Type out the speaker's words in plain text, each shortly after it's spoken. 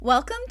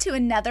Welcome to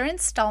another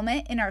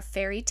installment in our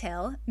fairy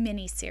tale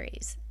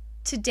mini-series.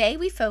 Today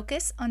we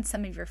focus on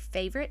some of your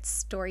favorite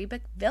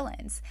storybook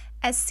villains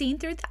as seen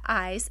through the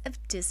eyes of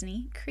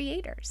Disney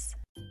creators.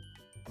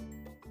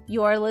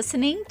 You're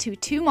listening to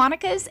Two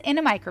Monicas and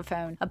a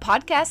Microphone, a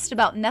podcast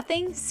about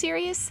nothing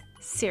serious,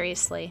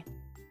 seriously.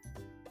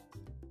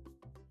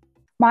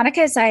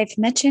 Monica, as I've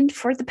mentioned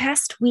for the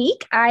past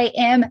week, I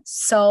am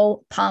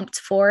so pumped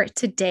for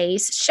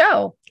today's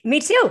show. Me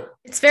too.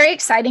 It's very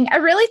exciting. I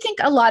really think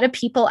a lot of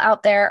people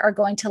out there are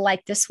going to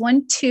like this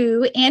one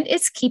too, and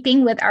it's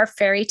keeping with our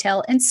fairy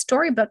tale and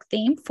storybook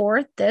theme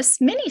for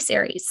this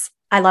mini-series.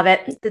 I love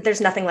it.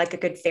 There's nothing like a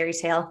good fairy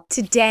tale.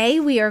 Today,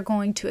 we are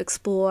going to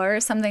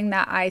explore something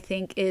that I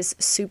think is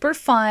super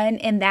fun,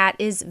 and that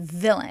is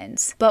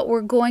villains. But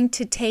we're going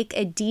to take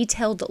a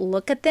detailed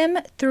look at them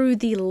through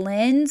the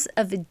lens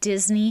of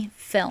Disney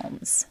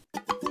films.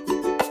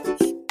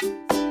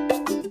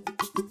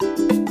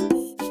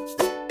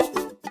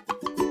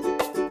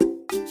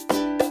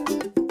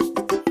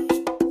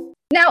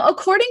 Now,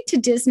 according to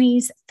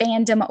Disney's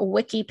fandom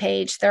wiki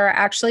page, there are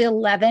actually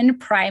 11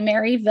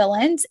 primary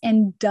villains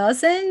and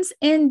dozens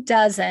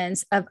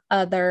of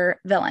other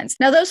villains.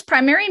 Now, those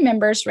primary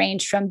members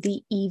range from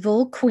the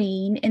evil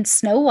queen in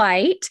Snow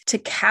White to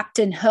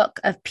Captain Hook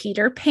of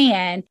Peter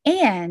Pan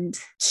and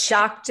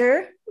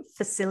Dr.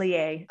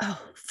 Facilier. Oh,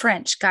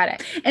 French, got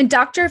it. And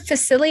Dr.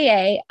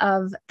 Facilier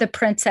of The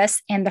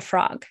Princess and the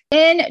Frog.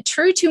 In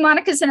true Two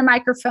Monicas and a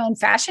Microphone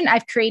fashion,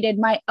 I've created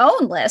my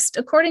own list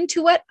according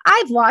to what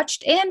I've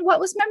watched and what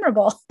was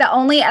memorable. The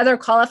only other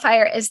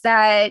qualifier is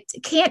that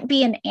it can't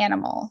be an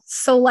animal.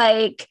 So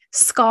like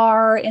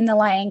Scar in The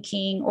Lion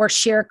King or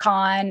Shere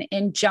Khan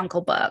in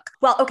Jungle Book.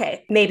 Well,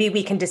 okay, maybe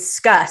we can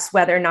discuss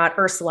whether or not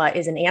Ursula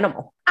is an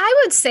animal.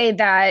 I would say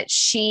that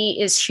she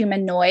is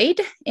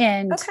humanoid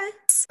and Okay.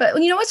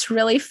 But you know what's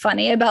really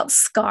funny about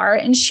Scar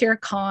and Shere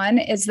Khan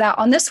is that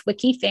on this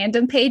wiki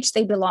fandom page,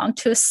 they belong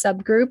to a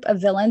subgroup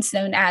of villains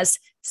known as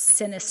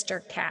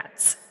sinister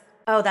cats.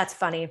 Oh, that's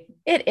funny.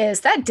 It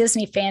is. That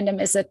Disney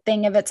fandom is a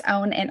thing of its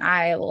own, and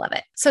I love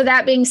it. So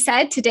that being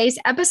said, today's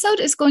episode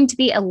is going to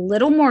be a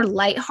little more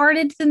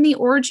lighthearted than the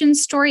origin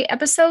story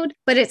episode,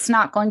 but it's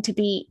not going to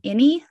be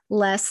any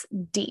less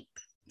deep.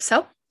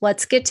 So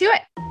let's get to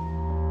it.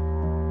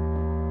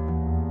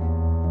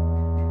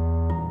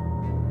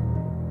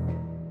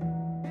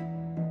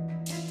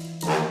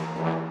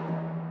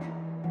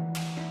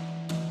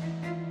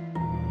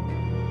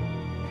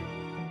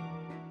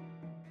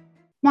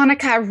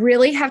 Monica, I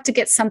really have to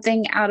get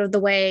something out of the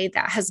way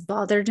that has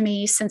bothered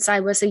me since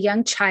I was a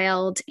young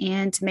child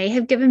and may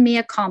have given me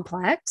a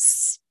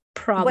complex.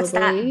 Probably. What's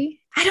that?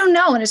 I don't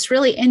know. And it's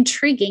really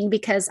intriguing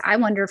because I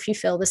wonder if you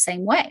feel the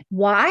same way.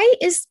 Why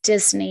is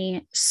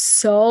Disney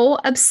so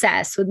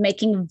obsessed with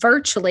making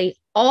virtually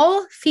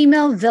all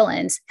female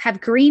villains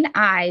have green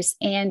eyes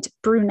and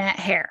brunette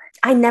hair?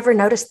 I never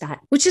noticed that.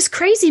 Which is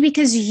crazy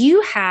because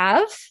you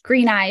have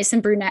green eyes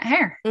and brunette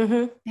hair.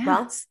 Mm-hmm. Yeah.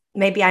 Well,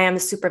 maybe I am a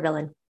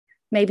supervillain.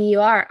 Maybe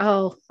you are.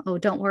 Oh,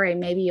 don't worry.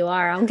 Maybe you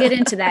are. I'll get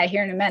into that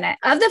here in a minute.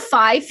 Of the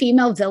 5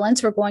 female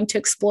villains we're going to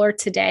explore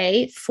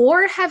today,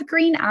 4 have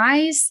green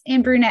eyes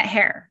and brunette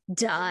hair.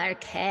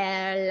 Dark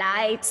hair,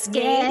 light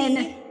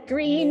skin,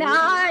 green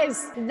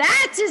eyes.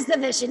 That is the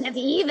vision of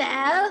evil,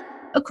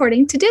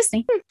 according to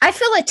Disney. I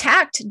feel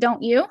attacked,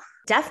 don't you?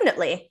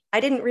 Definitely. I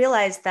didn't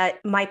realize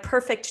that my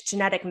perfect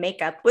genetic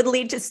makeup would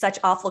lead to such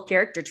awful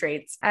character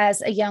traits.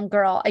 As a young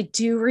girl, I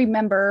do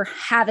remember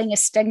having a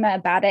stigma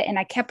about it. And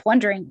I kept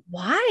wondering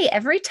why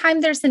every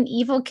time there's an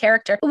evil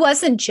character, it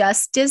wasn't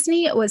just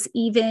Disney. It was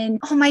even,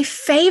 my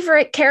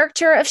favorite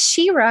character of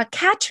She-Ra,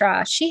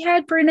 Catra. She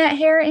had brunette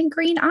hair and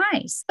green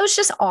eyes. It was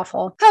just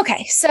awful.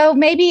 Okay, so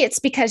maybe it's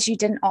because you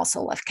didn't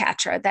also love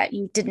Catra that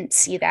you didn't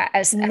see that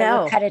as a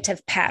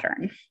repetitive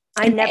pattern.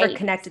 I never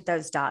connected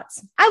those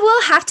dots. I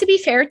will have to be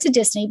fair to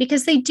Disney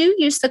because they do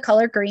use the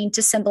color green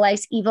to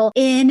symbolize evil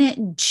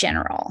in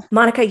general.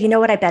 Monica, you know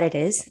what I bet it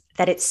is?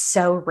 That it's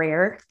so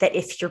rare that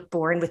if you're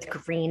born with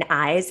green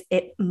eyes,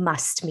 it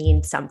must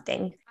mean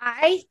something.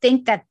 I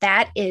think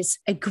that is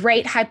a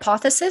great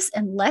hypothesis,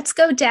 and let's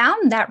go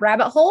down that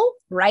rabbit hole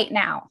right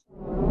now.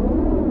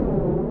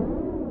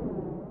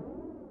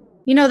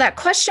 You know, that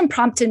question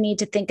prompted me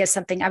to think of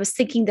something. I was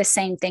thinking the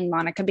same thing,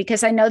 Monica,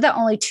 because I know that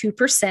only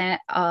 2%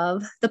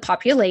 of the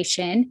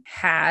population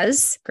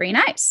has green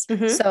eyes.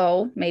 Mm-hmm.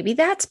 So maybe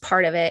that's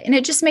part of it. And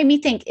it just made me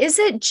think, is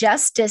it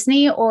just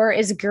Disney or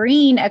is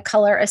green a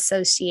color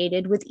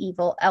associated with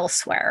evil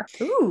elsewhere?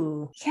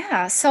 Ooh.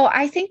 Yeah. So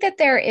I think that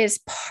there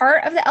is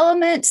part of the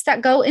elements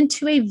that go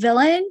into a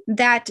villain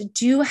that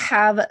do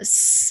have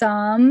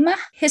some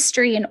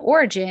history and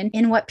origin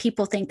in what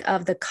people think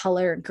of the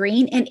color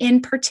green, and in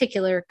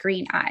particular, green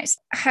green eyes.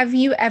 Have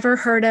you ever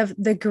heard of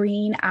the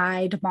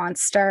green-eyed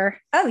monster?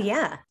 Oh,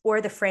 yeah.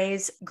 Or the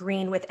phrase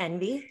green with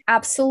envy.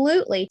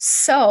 Absolutely.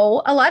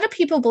 So a lot of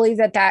people believe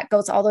that that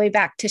goes all the way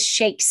back to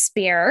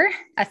Shakespeare,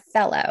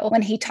 Othello,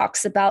 when he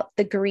talks about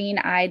the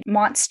green-eyed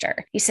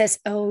monster. He says,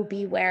 "Oh,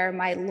 beware,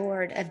 my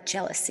lord, of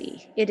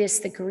jealousy. It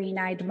is the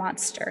green-eyed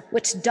monster,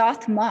 which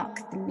doth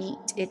mock the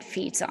meat it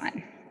feeds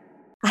on."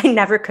 I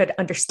never could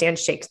understand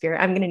Shakespeare.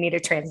 I'm going to need a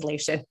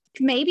translation.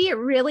 Maybe it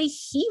really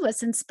he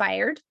was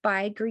inspired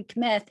by Greek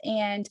myth,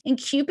 and in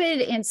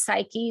Cupid and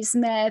Psyche's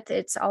myth,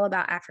 it's all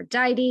about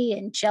Aphrodite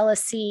and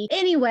jealousy.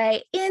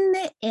 Anyway, in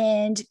the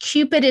end,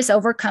 Cupid is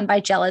overcome by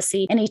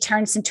jealousy and he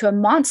turns into a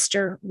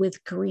monster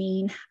with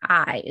green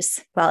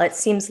eyes. Well, it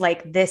seems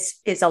like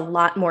this is a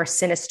lot more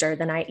sinister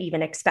than I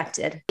even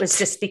expected. It was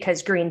just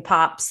because green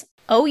pops.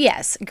 Oh,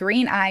 yes,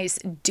 green eyes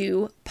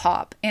do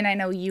pop. And I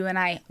know you and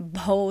I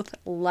both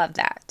love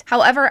that.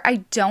 However, I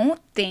don't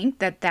think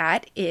that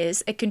that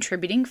is a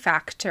contributing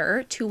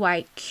factor to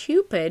why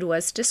Cupid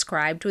was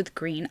described with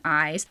green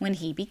eyes when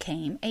he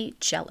became a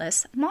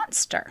jealous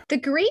monster. The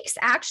Greeks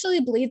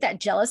actually believed that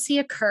jealousy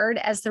occurred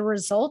as the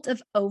result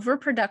of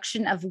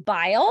overproduction of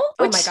bile,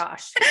 Oh my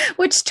gosh.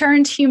 which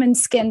turned human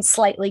skin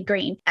slightly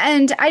green.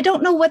 And I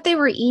don't know what they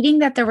were eating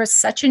that there was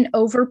such an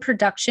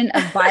overproduction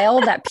of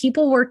bile that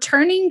people were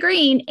turning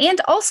green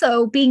and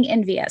also being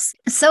envious.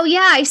 So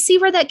yeah, I see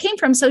where that came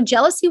from. So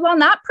jealousy, while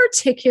not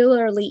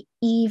particularly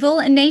evil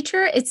in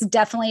nature, it's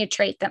definitely a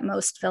trait that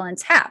most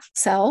villains have.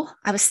 So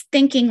I was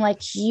thinking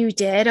like you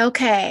did,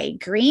 okay,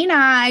 green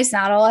eyes,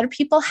 not a lot of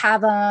people have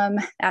them.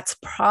 That's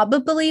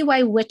probably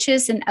why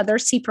witches and other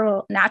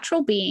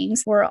supernatural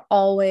beings were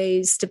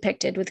always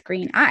depicted with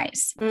green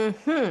eyes.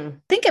 Mm-hmm.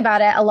 Think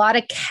about it. A lot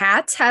of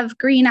cats have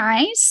green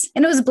eyes,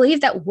 and it was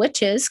believed that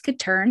witches could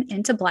turn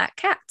into black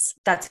cats.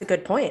 That's a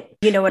good point.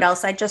 You know what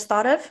else I just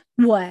thought of?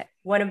 What?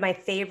 One of my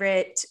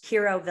favorite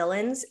hero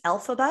villains,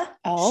 Elphaba.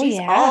 Oh, she's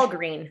yeah. all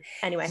green.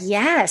 Anyway.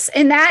 Yes.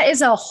 And that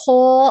is a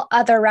whole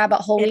other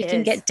rabbit hole we It can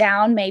is. get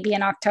down maybe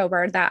in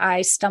October that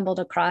I stumbled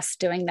across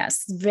doing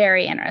this.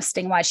 Very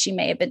interesting why she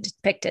may have been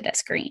depicted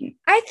as green.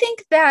 I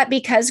think that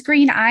because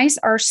green eyes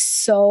are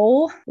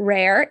so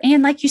rare,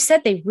 and like you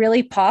said, they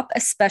really pop,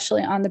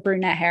 especially on the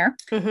brunette hair.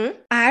 Mm-hmm.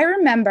 I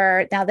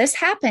remember, now this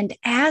happened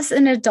as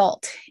an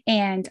adult,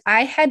 and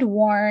I had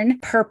worn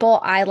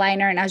purple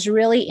eyeliner and I was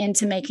really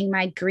into making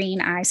my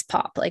green eyes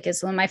pop. Like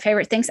it's one of my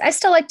favorite things. I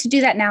still like to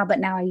do that now, but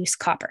now I use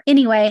copper.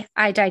 Anyway,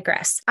 I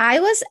digress. I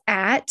was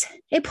at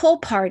a pool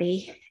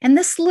party and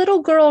this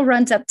little girl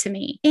runs up to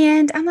me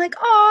and I'm like,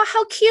 oh,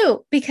 how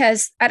cute.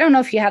 Because I don't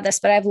know if you have this,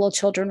 but I have little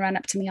children run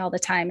up to me all the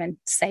time and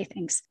say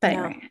things. But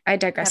No, anyway, I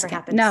digress. never Again.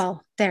 happens.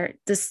 No,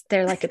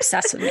 they're like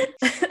obsessed with me.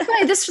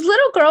 Anyway, this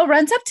little girl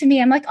runs up to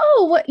me. I'm like,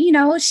 oh, what,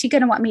 is she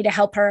going to want me to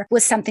help her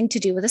with something to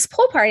do with this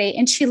pool party?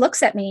 And she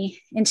looks at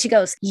me and she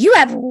goes, "You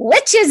have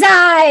witch's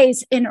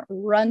eyes," and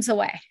runs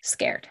away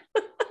scared.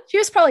 She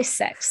was probably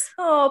 6.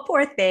 Oh,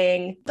 poor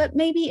thing. But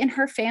maybe in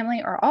her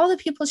family or all the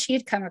people she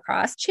had come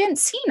across, she hadn't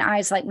seen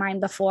eyes like mine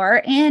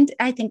before. And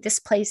I think this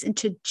plays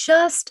into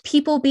just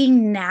people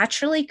being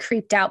naturally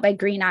creeped out by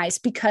green eyes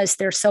because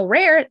they're so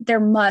rare. There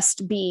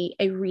must be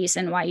a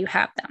reason why you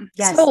have them.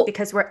 Yes, So,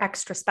 because we're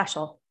extra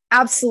special.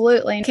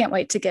 absolutely. Can't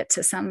wait to get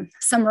to some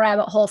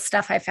rabbit hole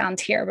stuff I found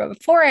here. But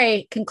before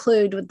I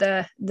conclude with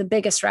the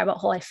biggest rabbit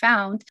hole I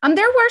found,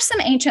 there were some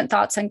ancient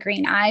thoughts on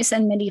green eyes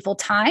in medieval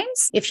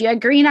times. If you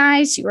had green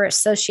eyes, you were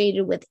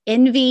associated with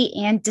envy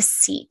and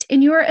deceit,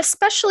 and you were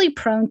especially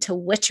prone to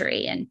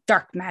witchery and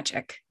dark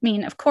magic. I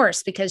mean, of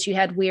course, because you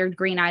had weird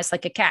green eyes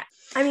like a cat.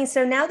 I mean,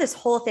 so now this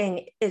whole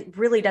thing, it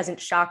really doesn't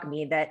shock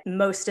me that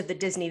most of the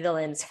Disney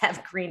villains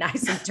have green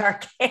eyes and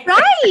dark hair.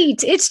 Right.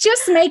 It's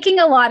just making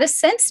a lot of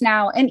sense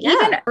now. And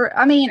even,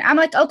 I'm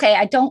like, okay,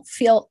 I don't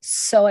feel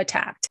so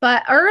attacked.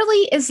 But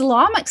early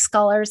Islamic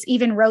scholars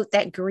even wrote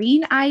that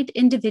green-eyed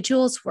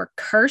individuals were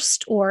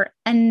cursed or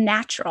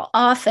unnatural,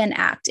 often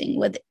acting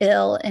with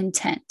ill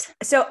intent.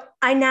 So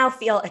I now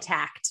feel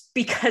attacked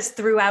because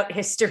throughout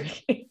history.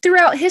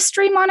 Throughout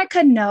history,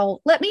 Monica, no.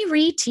 Let me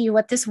read to you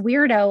what this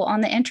weirdo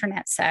on the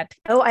internet said.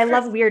 Oh, I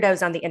love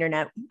weirdos on the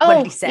internet. Oh, What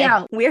did he say?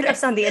 yeah.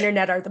 Weirdos on the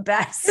internet are the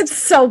best. It's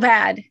so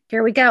bad.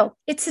 Here we go.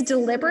 It's a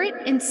deliberate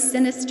and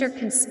sinister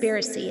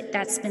conspiracy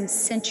that's been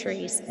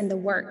centuries in the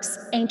works.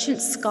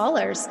 Ancient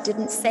scholars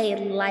didn't say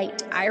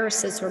light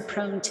irises were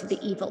prone to the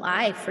evil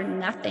eye for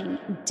nothing,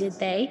 did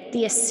they?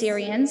 The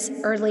Assyrians,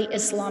 early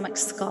Islamic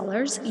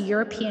scholars,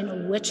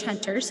 European witch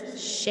hunters,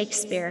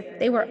 Shakespeare,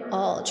 they were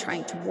all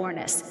trying to warn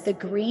us. The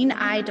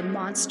green-eyed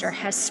monster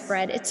has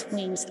spread its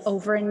wings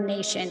over a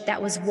nation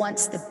that was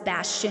once the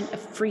bastion of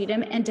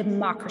freedom and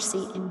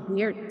democracy, and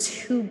we're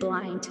too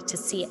blind to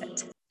see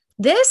it.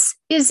 This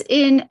is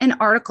in an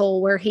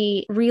article where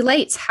he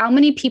relates how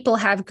many people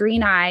have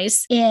green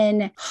eyes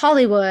in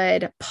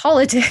Hollywood,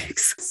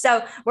 politics.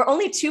 So we're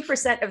only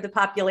 2% of the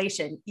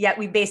population, yet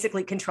we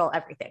basically control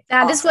everything.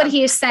 That is what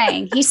he is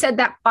saying. He said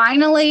that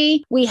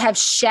finally we have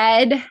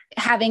shed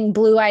having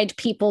blue-eyed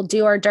people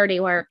do our dirty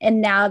work. And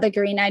now the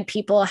green-eyed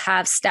people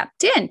have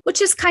stepped in, which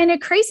is kind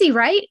of crazy,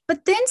 right?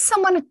 But then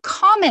someone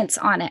comments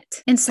on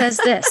it and says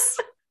this.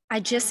 I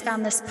just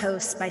found this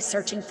post by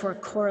searching for a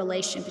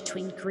correlation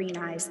between green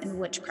eyes and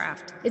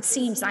witchcraft. It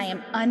seems I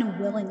am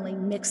unwillingly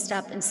mixed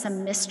up in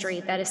some mystery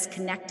that is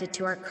connected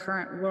to our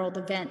current world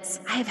events.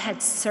 I have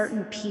had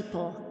certain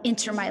people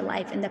enter my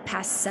life in the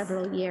past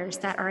several years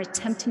that are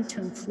attempting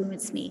to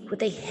influence me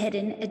with a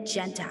hidden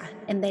agenda,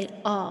 and they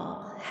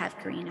all have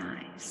green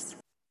eyes.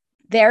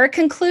 There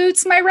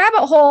concludes my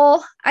rabbit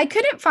hole. I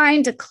couldn't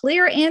find a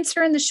clear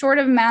answer in the short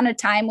amount of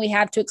time we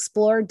have to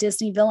explore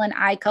Disney villain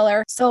eye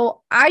color.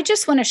 So I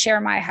just want to share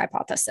my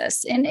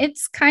hypothesis. And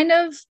it's kind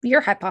of your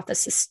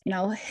hypothesis.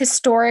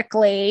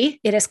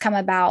 Historically, it has come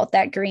about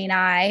that green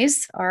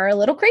eyes are a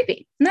little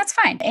creepy. And that's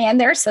fine. And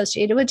they're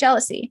associated with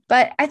jealousy.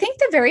 But I think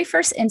the very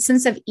first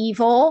instance of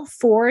evil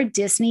for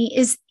Disney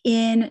is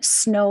in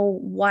Snow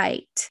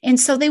White. And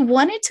so they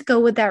wanted to go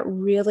with that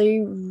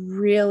really,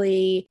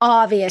 really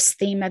obvious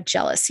theme of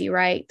jealousy,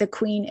 right? The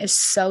queen is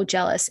so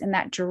jealous and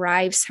that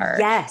drives her.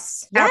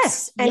 Yes.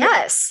 And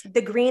yes.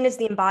 The green is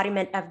the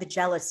embodiment of the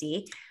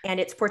jealousy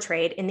and it's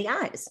portrayed in the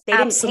eyes. They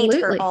didn't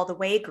paint her all the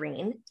way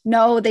green.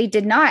 No, they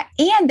did not.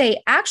 And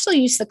they actually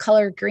used the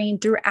color green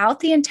throughout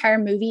the entire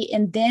movie.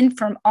 And then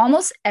from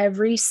almost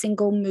every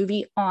single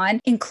movie on,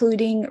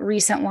 including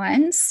recent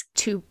ones,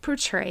 to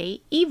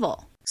portray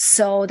evil.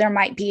 So there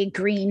might be a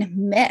green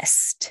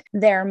mist,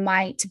 there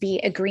might be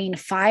a green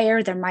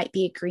fire, there might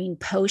be a green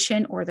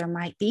potion, or there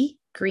might be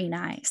green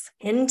eyes.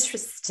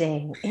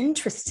 Interesting.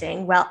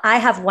 Well, I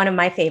have one of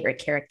my favorite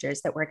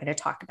characters that we're going to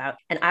talk about,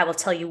 and I will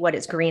tell you what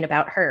is green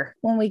about her.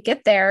 When we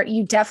get there,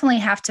 you definitely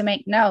have to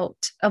make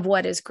note of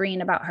what is green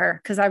about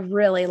her, because I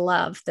really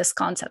love this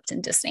concept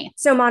in Disney.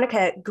 So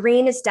Monica,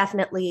 green is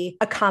definitely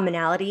a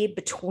commonality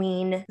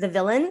between the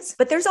villains,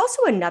 but there's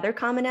also another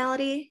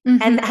commonality,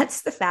 and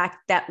that's the fact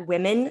that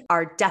women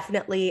are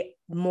definitely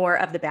more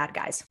of the bad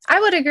guys. I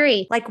would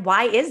agree. Like,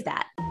 why is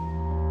that?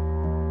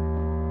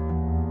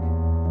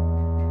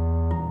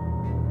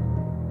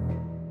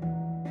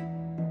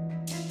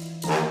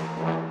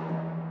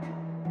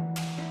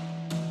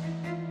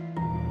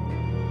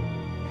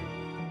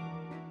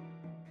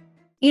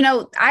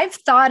 I've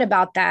thought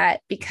about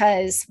that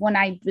because when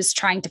I was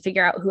trying to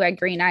figure out who had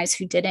green eyes,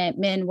 who didn't,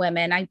 men,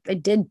 women, I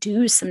did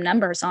do some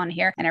numbers on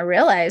here and I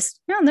realized,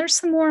 there's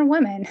some more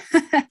women.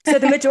 So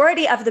the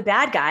majority of the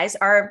bad guys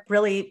are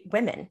really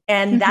women.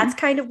 And that's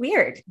kind of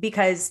weird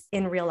because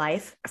in real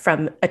life,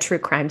 from a true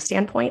crime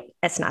standpoint,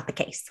 that's not the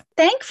case.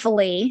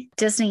 Thankfully,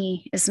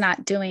 Disney is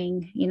not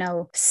doing,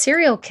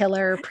 serial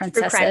killer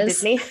princesses. True crime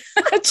Disney.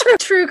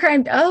 True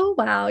crime. Oh,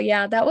 wow.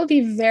 Yeah, that would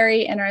be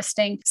very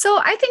interesting. So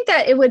I think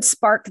that it would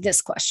spark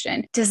this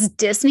question. Does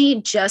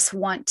Disney just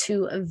want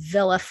to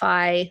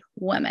vilify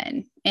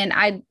women? And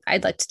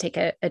I'd like to take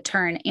a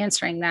turn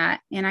answering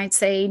that. And I'd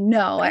say,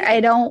 no,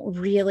 I don't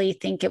really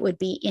think it would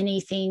be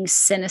anything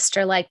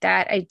sinister like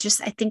that. I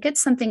think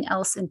it's something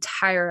else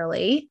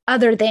entirely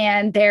other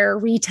than they're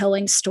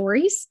retelling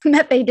stories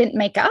that they didn't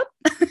make up.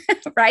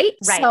 Right?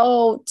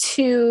 So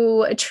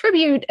to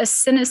attribute a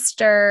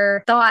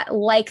sinister thought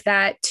like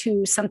that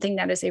to something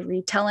that is a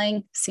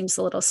retelling seems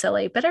a little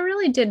silly, but I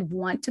really did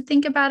want to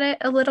think about it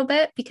a little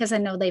bit because I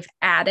know they've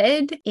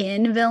added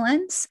in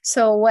villains.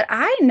 So what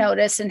I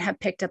noticed and have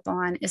picked up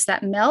on is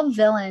that male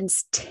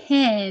villains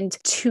tend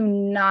to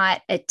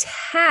not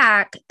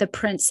attack the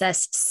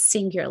princess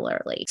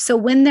singularly. So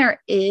when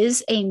there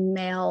is a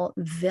male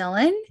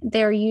villain,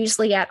 they're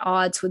usually at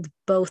odds with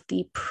both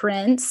the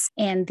prince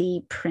and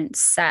the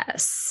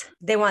princess.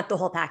 They want the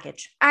whole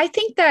package. I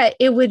think that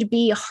it would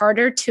be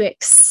harder to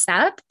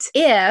accept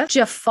if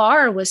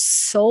Jafar was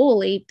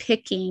solely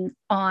picking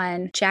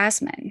on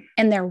Jasmine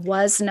and there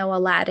was no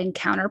Aladdin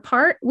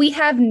counterpart. We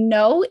have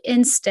no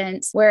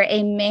instance where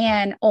a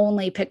man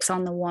only picks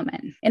on the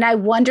woman. And I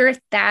wonder if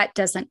that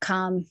doesn't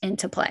come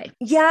into play.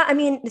 Yeah, I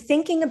mean,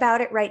 thinking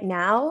about it right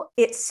now,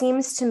 it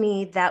seems to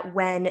me that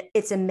when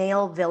it's a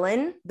male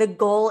villain, the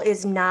goal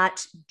is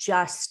not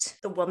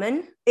just the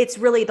woman. It's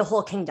really the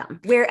whole kingdom.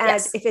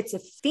 Whereas if it's a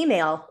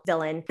female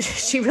villain,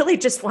 she really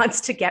just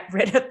wants to get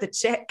rid of the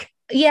chick.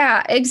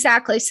 Yeah,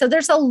 exactly. So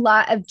there's a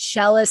lot of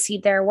jealousy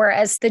there,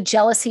 whereas the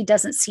jealousy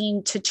doesn't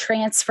seem to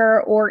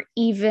transfer or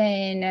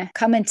even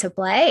come into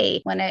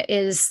play when it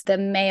is the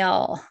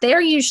male.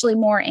 They're usually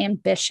more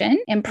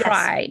ambition and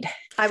pride. Yes,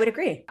 I would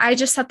agree. I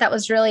just thought that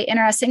was really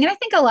interesting. And I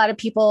think a lot of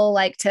people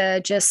like to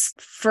just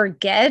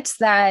forget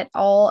that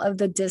all of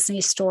the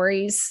Disney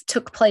stories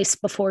took place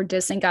before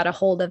Disney got a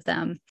hold of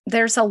them.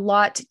 There's a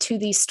lot to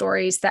these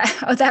stories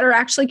that are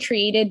actually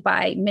created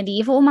by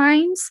medieval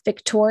minds,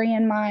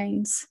 Victorian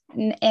minds,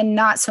 and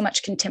not so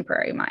much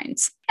contemporary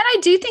minds. I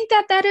do think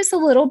that that is a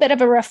little bit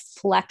of a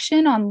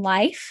reflection on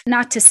life.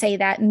 Not to say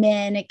that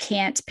men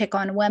can't pick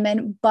on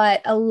women,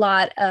 but a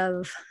lot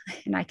of,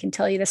 and I can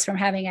tell you this from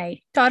having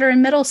a daughter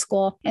in middle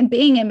school and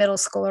being a middle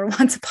schooler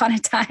once upon a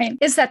time,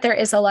 is that there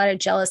is a lot of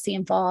jealousy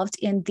involved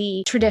in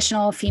the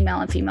traditional female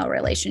and female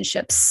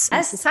relationships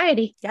in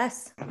society.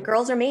 Yes.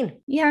 Girls are mean.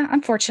 Yeah,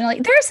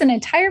 unfortunately. There's an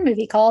entire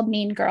movie called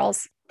Mean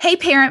Girls. Hey,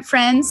 parent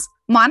friends.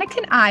 Monica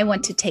and I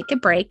want to take a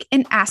break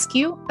and ask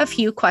you a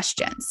few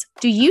questions.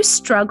 Do you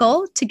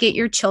struggle to get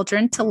your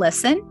children to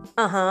listen?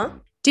 Uh-huh.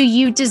 Do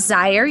you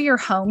desire your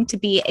home to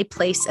be a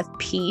place of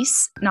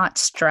peace, not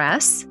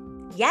stress?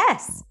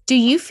 Yes. Do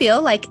you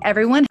feel like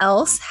everyone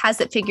else has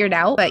it figured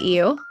out but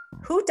you?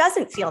 Who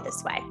doesn't feel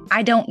this way?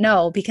 I don't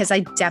know, because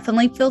I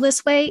definitely feel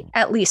this way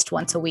at least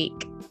once a week.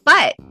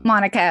 But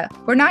Monica,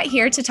 we're not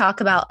here to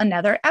talk about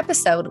another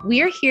episode.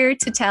 We're here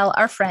to tell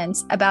our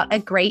friends about a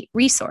great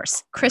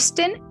resource,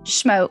 Kristen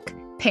Schmoke,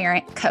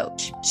 Parent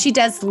Coach. She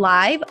does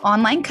live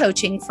online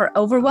coaching for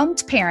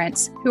overwhelmed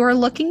parents who are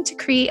looking to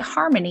create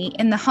harmony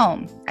in the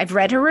home. I've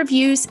read her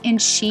reviews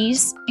and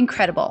she's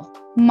incredible.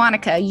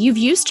 Monica, you've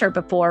used her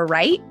before,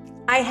 right?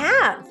 I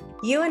have.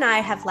 You and I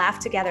have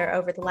laughed together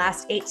over the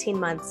last 18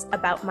 months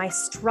about my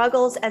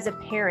struggles as a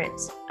parent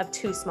of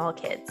 2 small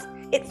kids.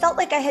 It felt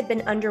like I had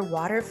been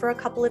underwater for a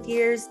couple of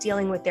years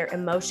dealing with their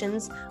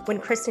emotions when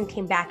Kristen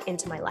came back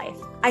into my life.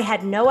 I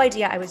had no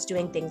idea I was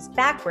doing things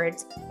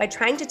backwards by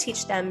trying to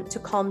teach them to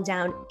calm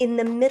down in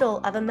the middle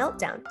of a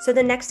meltdown. So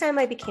the next time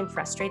I became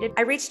frustrated,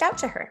 I reached out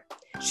to her.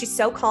 She's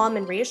so calm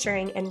and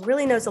reassuring and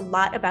really knows a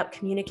lot about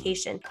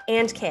communication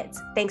and kids,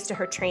 thanks to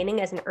her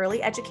training as an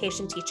early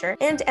education teacher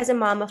and as a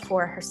mom of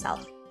 4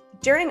 herself.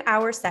 During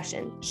our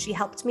session, she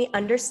helped me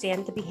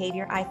understand the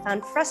behavior I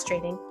found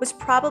frustrating was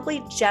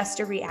probably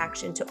just a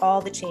reaction to all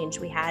the change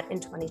we had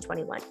in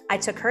 2021. I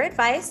took her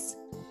advice,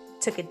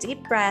 took a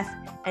deep breath,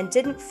 and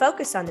didn't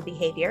focus on the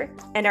behavior,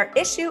 and our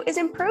issue is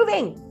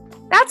improving.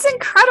 That's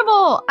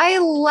incredible. I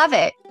love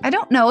it. I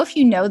don't know if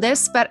you know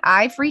this, but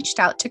I've reached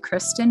out to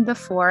Kristen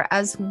before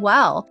as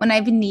well when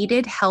I've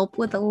needed help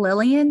with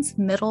Lillian's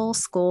middle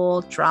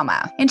school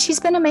drama, and she's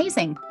been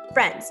amazing.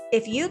 Friends,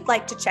 if you'd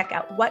like to check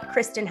out what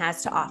Kristen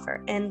has to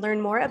offer and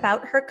learn more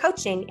about her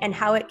coaching and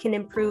how it can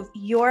improve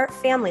your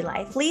family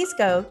life, please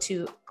go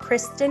to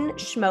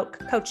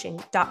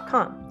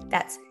KristenSchmokeCoaching.com.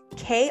 That's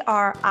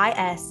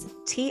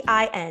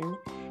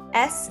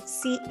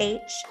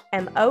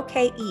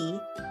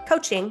KristinsChmoke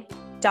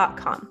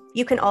coaching.com.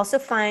 You can also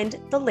find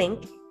the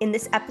link in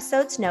this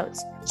episode's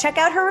notes. Check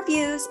out her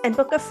reviews and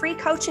book a free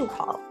coaching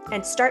call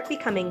and start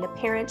becoming the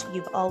parent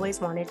you've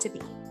always wanted to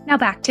be. Now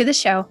back to the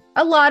show.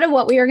 A lot of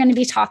what we are going to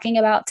be talking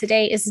about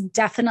today is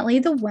definitely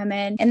the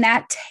women. And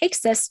that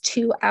takes us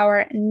to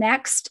our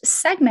next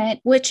segment,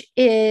 which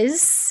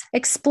is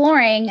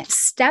exploring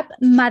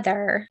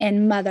stepmother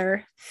and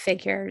mother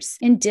figures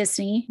in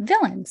Disney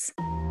villains.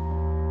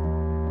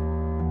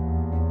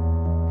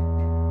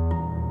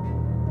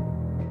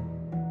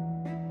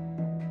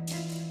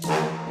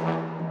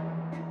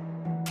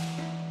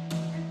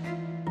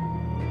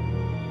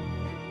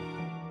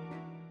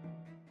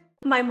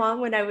 My mom,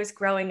 when I was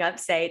growing up,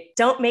 say,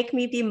 "Don't make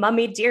me be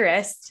Mummy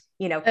Dearest."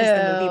 You know, because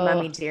the movie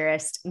Mummy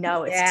Dearest.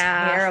 No, it's a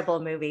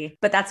terrible movie.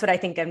 But that's what I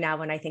think of now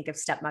when I think of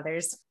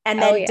stepmothers.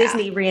 And then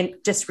Disney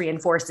just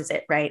reinforces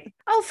it, right?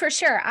 Oh, for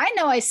sure. I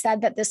know I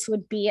said that this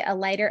would be a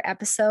lighter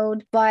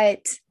episode,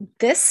 but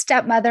this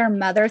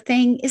stepmother-mother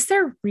thing, is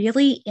there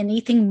really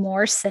anything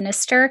more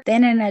sinister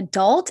than an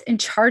adult in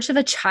charge of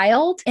a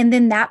child and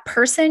then that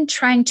person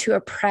trying to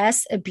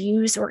oppress,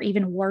 abuse, or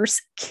even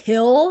worse,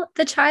 kill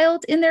the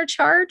child in their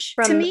charge?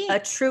 From to me, a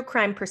true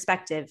crime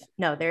perspective,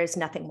 no, there is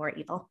nothing more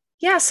evil.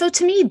 Yeah, so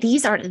to me,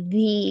 these are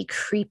the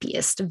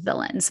creepiest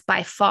villains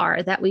by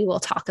far that we will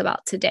talk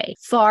about today.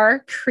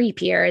 Far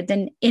creepier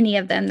than any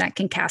of them that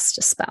can cast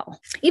a spell,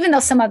 even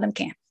though some of them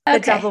can. Okay.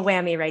 The double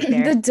whammy right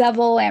there. The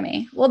double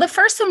whammy. Well, the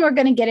first one we're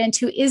going to get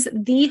into is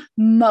the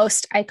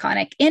most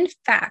iconic. In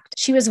fact,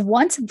 she was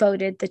once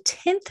voted the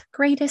 10th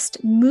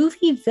greatest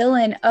movie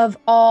villain of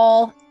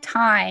all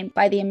time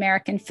by the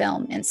American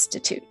Film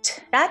Institute.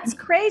 That's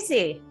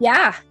crazy.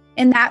 Yeah.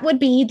 And that would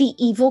be the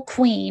evil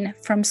queen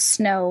from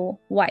Snow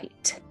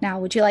White. Now,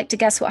 would you like to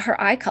guess what her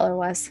eye color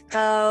was?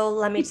 Oh,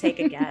 let me take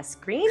a guess.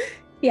 Green?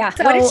 Yeah.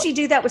 So, what did she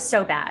do that was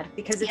so bad?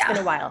 Because it's been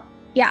a while.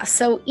 Yeah,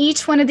 so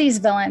each one of these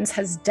villains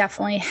has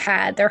definitely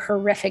had their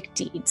horrific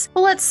deeds.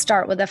 Well, let's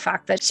start with the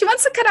fact that she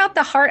wants to cut out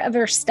the heart of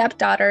her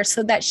stepdaughter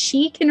so that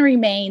she can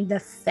remain the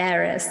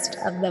fairest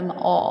of them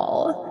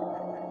all.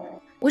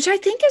 Which I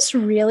think is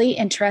really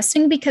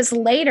interesting because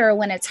later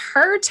when it's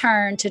her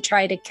turn to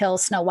try to kill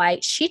Snow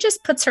White, she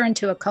just puts her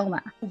into a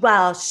coma.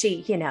 Well,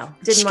 she,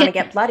 didn't want to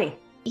get bloody.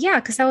 Yeah,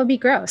 because that would be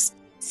gross.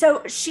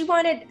 So she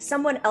wanted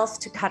someone else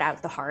to cut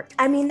out the heart.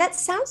 I mean, that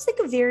sounds like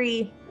a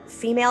very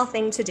female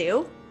thing to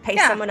do. Pay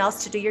someone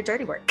else to do your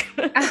dirty work.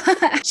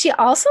 She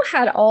also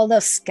had all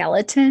those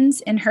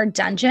skeletons in her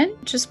dungeon,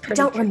 which is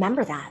pretty. I don't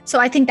remember that. So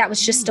I think that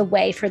was just a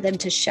way for them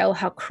to show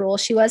how cruel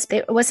she was.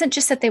 It wasn't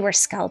just that they were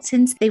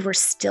skeletons, they were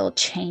still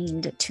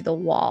chained to the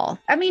wall.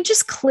 I mean,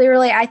 just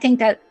clearly, I think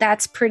that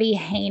that's pretty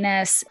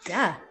heinous.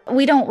 Yeah.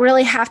 We don't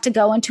really have to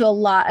go into a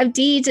lot of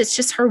deeds. It's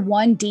just her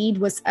one deed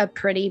was a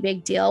pretty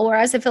big deal.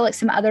 Whereas I feel like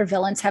some other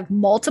villains have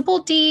multiple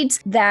deeds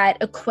that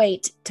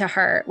equate to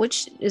her,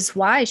 which is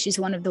why she's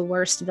one of the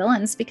worst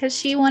villains, because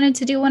she wanted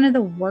to do one of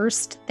the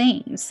worst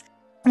things.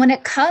 When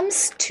it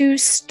comes to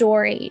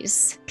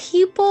stories,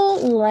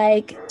 people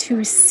like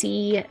to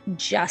see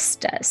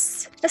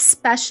justice,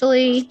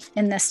 especially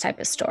in this type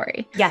of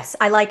story. Yes,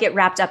 I like it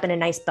wrapped up in a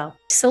nice bow.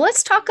 So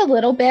let's talk a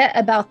little bit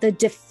about the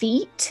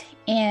defeat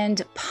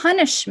and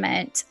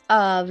punishment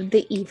of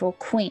the evil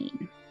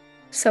queen.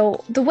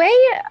 So the way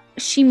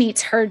she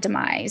meets her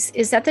demise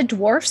is that the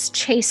dwarfs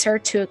chase her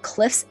to a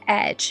cliff's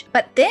edge,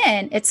 but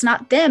then it's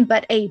not them,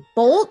 but a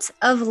bolt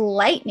of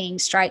lightning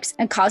strikes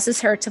and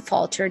causes her to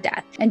fall to her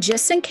death. And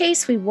just in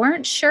case we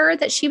weren't sure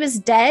that she was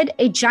dead,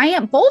 a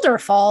giant boulder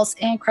falls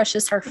and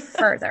crushes her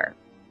further.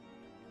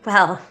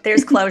 Well,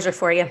 there's closure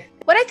for you.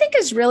 What I think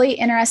is really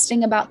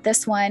interesting about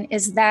this one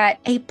is that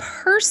a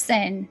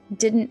person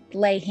didn't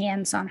lay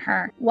hands on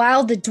her.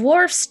 While the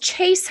dwarfs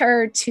chase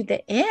her to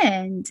the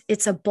end,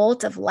 it's a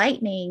bolt of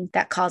lightning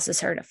that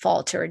causes her to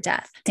fall to her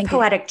death.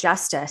 Poetic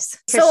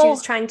justice. Because she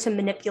was trying to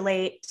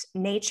manipulate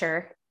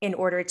nature in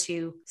order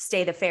to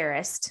stay the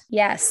fairest.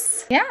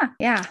 Yes. Yeah.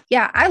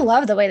 I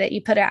love the way that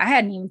you put it. I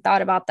hadn't even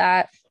thought about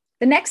that.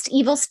 The next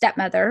evil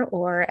stepmother,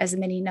 or as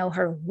many know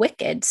her,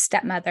 wicked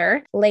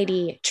stepmother,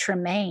 Lady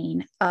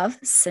Tremaine of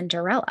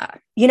Cinderella.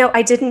 You know,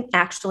 I didn't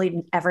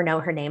actually ever know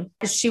her name.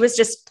 She was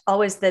just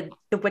always the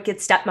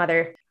wicked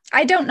stepmother.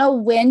 I don't know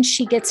when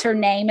she gets her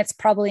name. It's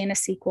probably in a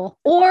sequel,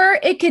 or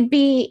it could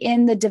be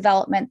in the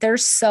development.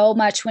 There's so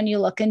much when you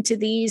look into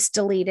these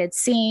deleted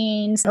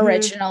scenes,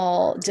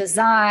 original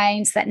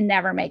designs that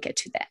never make it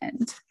to the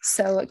end.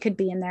 So it could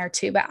be in there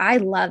too. But I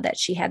love that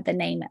she had the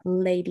name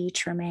Lady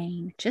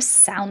Tremaine. Just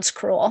sounds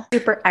cruel.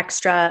 Super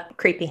extra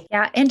creepy.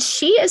 Yeah. And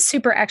she is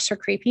super extra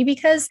creepy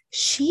because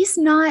she's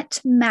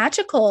not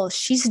magical.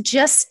 She's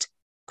just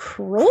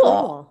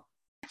cruel.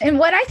 And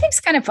what I think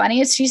is kind of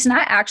funny is she's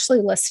not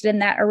actually listed in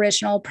that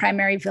original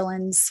Primary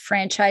Villains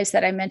franchise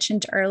that I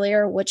mentioned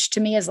earlier, which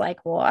to me is like,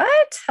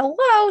 what?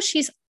 Hello,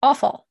 she's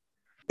awful.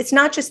 It's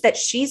not just that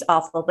she's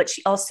awful, but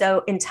she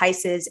also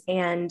entices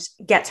and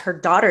gets her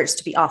daughters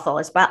to be awful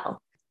as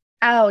well.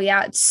 Oh,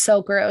 yeah. It's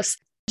so gross.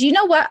 Do you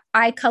know what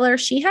eye color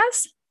she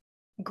has?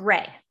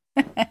 Gray.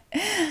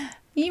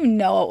 You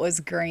know it was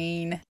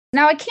green.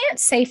 Now, I can't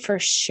say for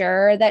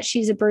sure that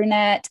she's a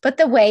brunette, but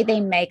the way they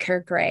make her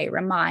gray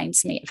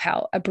reminds me of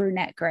how a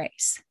brunette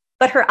grays.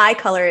 But her eye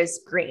color is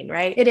green,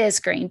 right? It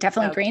is green,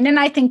 definitely green. And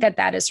I think that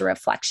that is a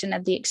reflection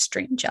of the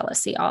extreme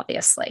jealousy,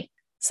 obviously.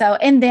 So,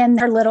 and then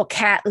her little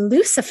cat,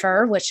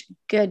 Lucifer, which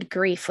good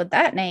grief with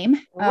that name.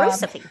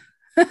 Lucifer.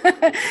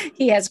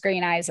 He has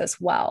green eyes as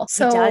well.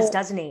 So, he does,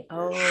 doesn't he?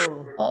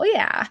 Oh,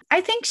 yeah.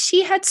 I think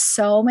she had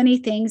so many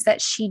things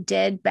that she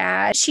did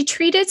bad. She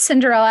treated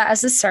Cinderella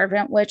as a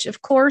servant, which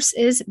of course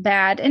is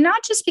bad. And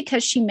not just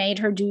because she made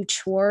her do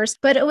chores,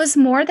 but it was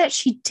more that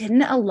she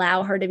didn't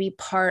allow her to be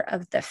part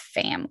of the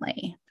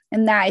family.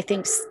 And that I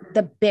think's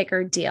the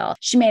bigger deal.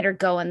 She made her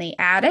go in the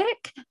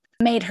attic,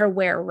 made her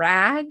wear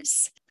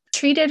rags,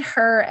 treated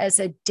her as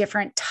a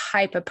different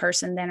type of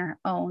person than her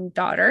own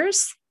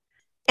daughters.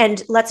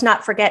 And let's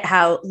not forget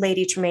how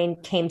Lady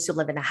Tremaine came to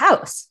live in the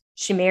house.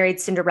 She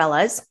married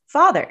Cinderella's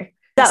father.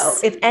 So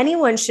if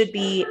anyone should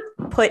be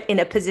put in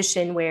a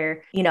position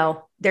where, you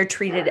know, they're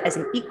treated as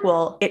an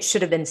equal, it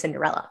should have been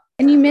Cinderella.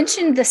 And you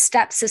mentioned the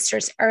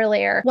stepsisters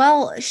earlier.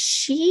 Well,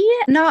 she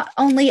not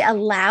only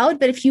allowed,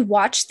 but if you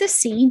watch the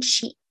scene,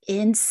 she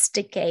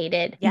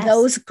instigated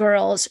those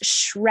girls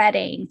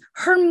shredding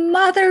her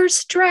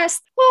mother's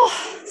dress.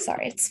 Oh,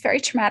 sorry. It's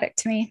very traumatic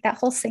to me, that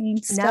whole scene.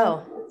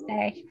 No.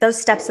 Those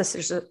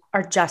stepsisters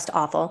are just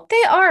awful.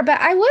 They are,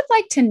 but I would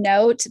like to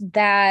note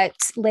that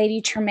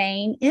Lady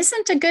Tremaine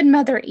isn't a good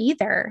mother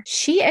either.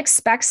 She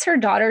expects her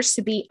daughters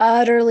to be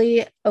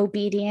utterly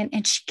obedient,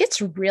 and she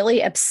gets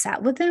really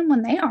upset with them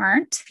when they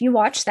aren't. If you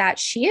watch that,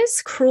 she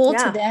is cruel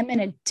to them in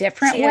a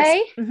different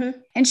way.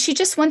 And she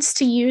just wants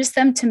to use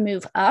them to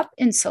move up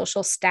in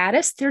social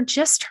status. They're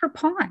just her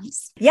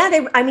pawns. Yeah,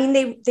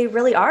 they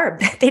really are.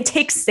 They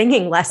take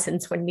singing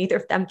lessons when neither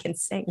of them can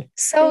sing.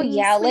 So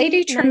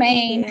Lady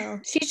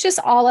Tremaine, she's just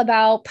all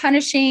about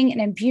punishing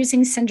and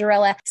abusing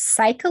Cinderella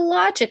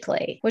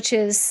psychologically, which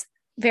is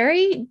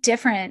very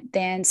different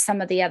than some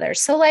of the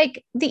others. So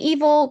like the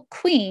evil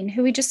queen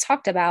who we just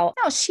talked about,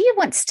 no, she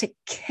wants to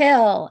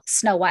kill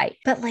Snow White,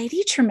 but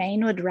Lady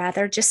Tremaine would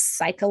rather just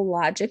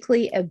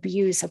psychologically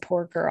abuse a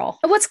poor girl.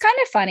 But what's kind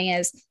of funny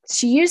is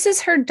she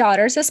uses her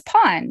daughters as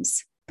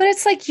pawns. But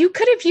it's like, you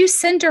could have used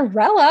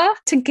Cinderella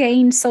to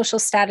gain social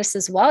status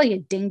as well, you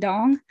ding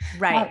dong.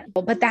 Right.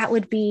 But that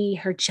would be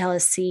her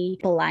jealousy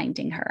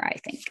blinding her, I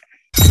think.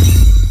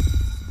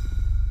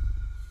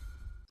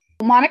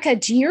 Monica,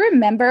 do you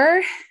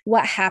remember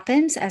what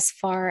happens as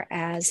far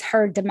as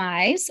her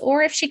demise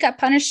or if she got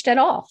punished at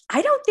all?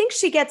 I don't think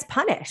she gets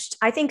punished.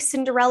 I think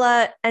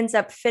Cinderella ends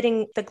up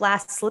fitting the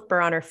glass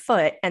slipper on her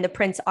foot and the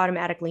prince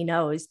automatically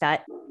knows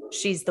that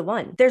she's the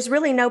one. There's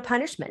really no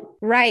punishment.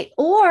 Right.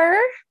 Or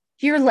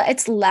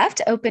it's left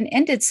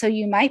open-ended. So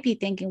you might be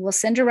thinking, well,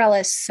 Cinderella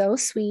is so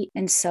sweet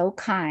and so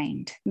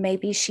kind.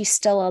 Maybe she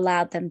still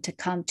allowed them to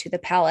come to the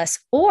palace.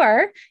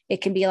 Or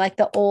it can be like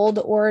the old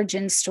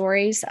origin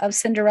stories of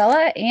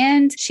Cinderella,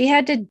 and she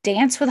had to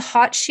dance with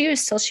hot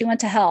shoes till she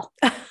went to hell.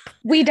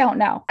 We don't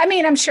know. I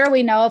mean, I'm sure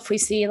we know if we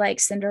see like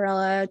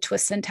Cinderella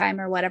Twist in Time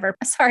or whatever.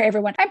 Sorry,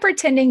 everyone. I'm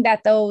pretending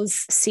that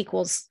those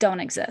sequels don't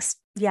exist.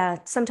 Yeah,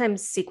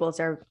 sometimes sequels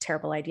are a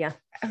terrible idea.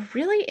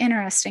 Really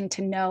interesting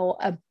to know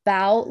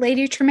about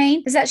Lady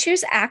Tremaine is that she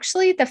was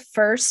actually the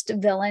first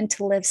villain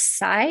to live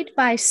side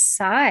by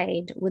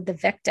side with the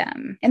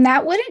victim. And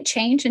that wouldn't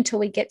change until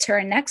we get to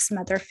our next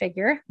mother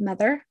figure,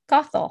 Mother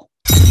Gothel.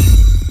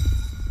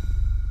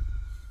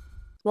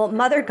 Well,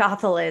 Mother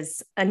Gothel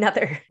is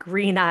another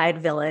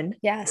green-eyed villain.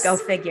 Yes. Go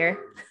figure.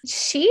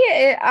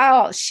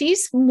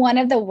 She's one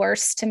of the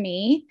worst to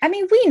me. I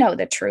mean, we know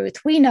the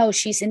truth. We know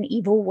she's an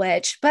evil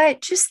witch, but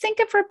just think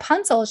of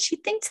Rapunzel. She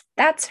thinks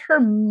that's her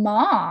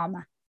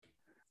mom.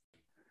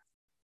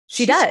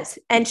 She does.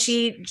 And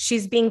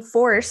she's being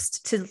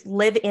forced to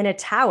live in a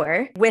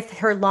tower with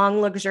her long,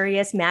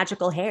 luxurious,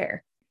 magical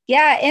hair.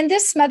 Yeah, and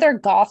this Mother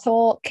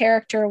Gothel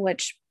character,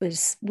 which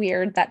was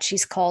weird that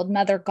she's called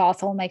Mother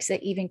Gothel, makes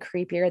it even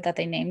creepier that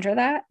they named her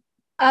that.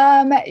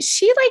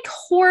 She like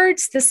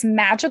hoards this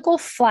magical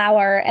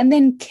flower and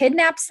then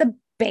kidnaps a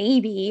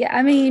baby.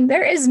 I mean,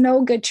 there is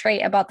no good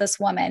trait about this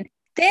woman.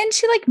 Then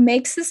she like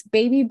makes this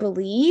baby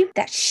believe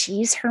that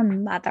she's her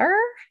mother.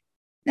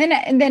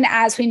 And then,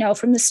 as we know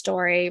from the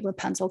story,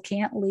 Rapunzel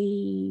can't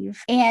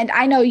leave. And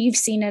I know you've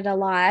seen it a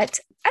lot.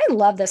 I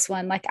love this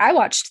one. Like, I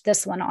watched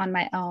this one on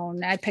my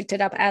own. I picked it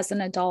up as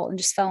an adult and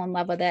just fell in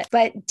love with it.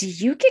 But do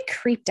you get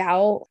creeped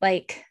out,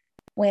 like,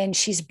 when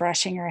she's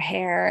brushing her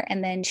hair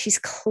and then she's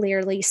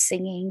clearly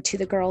singing to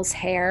the girl's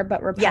hair,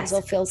 but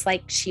Rapunzel feels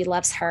like she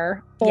loves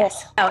her?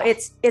 Yes. Oh,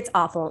 it's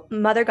awful.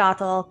 Mother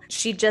Gothel,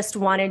 she just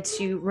wanted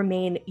to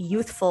remain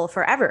youthful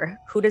forever.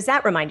 Who does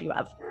that remind you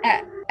of?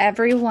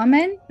 Every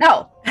woman?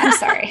 No, I'm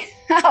sorry.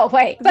 Oh,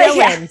 wait. But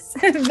villains.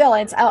 Yeah.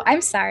 Villains. Oh,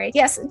 I'm sorry.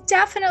 Yes,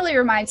 definitely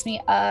reminds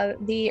me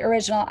of the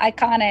original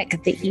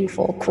iconic The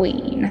Evil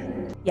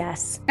Queen.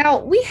 Yes. Now,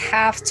 we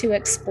have to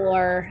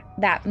explore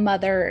that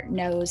Mother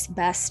Knows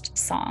Best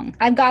song.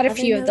 I've got a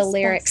few of the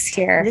lyrics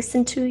here.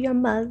 Listen to your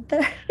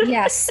mother.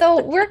 Yes.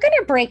 So we're going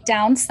to break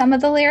down some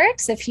of the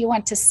lyrics. If you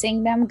want to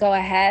sing them, go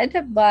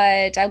ahead.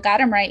 But I've got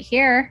them right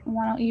here.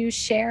 Why don't you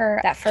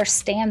share that first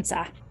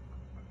stanza?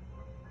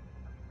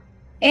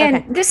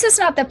 And This is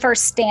not the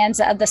first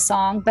stanza of the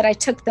song, but I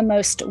took the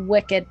most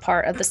wicked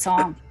part of the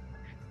song.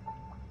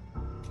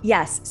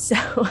 Yes. So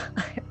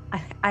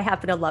I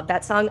happen to love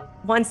that song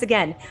once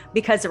again,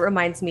 because it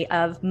reminds me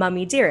of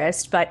Mummy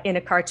Dearest, but in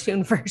a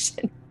cartoon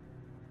version.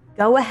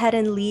 Go ahead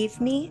and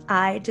leave me.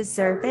 I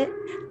deserve it.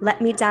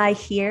 Let me die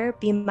here.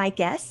 Be my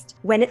guest.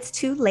 When it's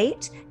too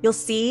late, you'll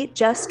see.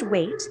 Just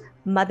wait.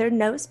 Mother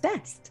knows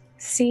best.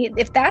 See,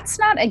 if that's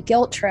not a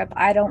guilt trip,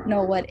 I don't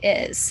know what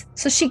is.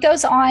 So she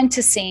goes on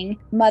to sing,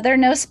 Mother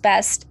knows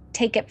best.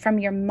 Take it from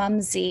your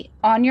mumsy.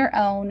 On your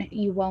own,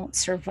 you won't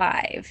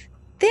survive.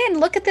 Then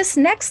look at this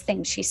next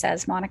thing she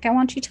says, Monica. Why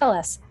don't you tell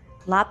us?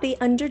 Floppy,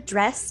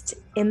 underdressed,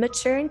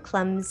 immature and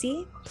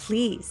clumsy.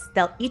 Please,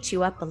 they'll eat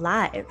you up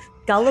alive.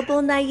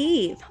 Gullible,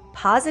 naive,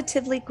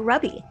 positively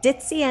grubby,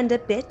 ditzy and a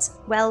bit,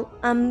 well,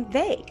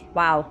 vague.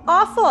 Wow.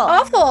 Awful.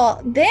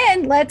 Awful.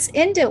 Then let's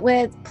end it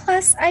with,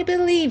 plus I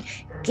believe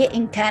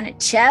getting kind of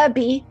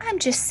chubby. I'm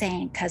just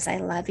saying because I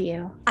love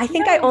you. I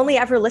think I only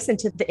ever listened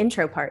to the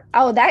intro part.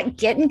 Oh, that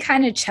getting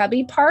kind of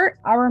chubby part.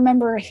 I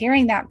remember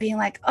hearing that being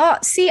like, oh,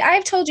 see,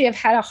 I've told you I've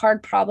had a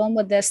hard problem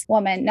with this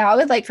woman. Now, I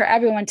would like for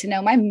everyone to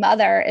know my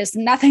mother is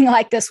nothing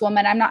like this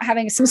woman. I'm not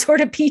having some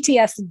sort of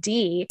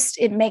PTSD.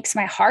 It makes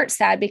my heart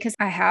sad because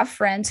I have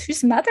friends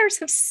whose mothers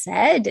have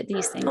said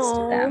these things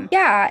to them.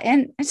 Yeah.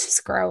 And it's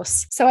just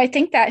gross. So I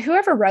think that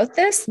whoever wrote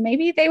this,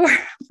 maybe they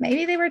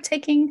were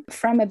taking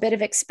from a bit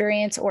of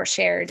experience or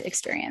shared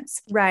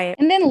experience. Right.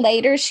 And then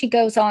later she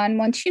goes on,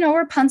 once,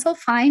 Rapunzel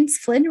finds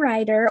Flynn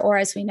Rider, or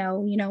as we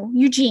know,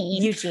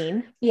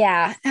 Eugene.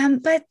 Yeah.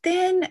 But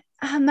then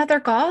Mother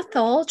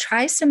Gothel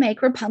tries to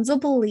make Rapunzel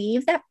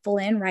believe that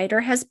Flynn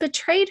Rider has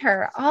betrayed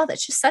her. Oh,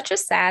 that's just such a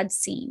sad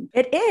scene.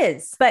 It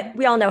is. But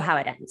we all know how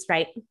it ends,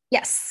 right?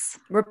 Yes.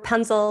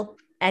 Rapunzel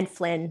and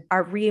Flynn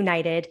are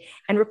reunited,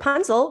 and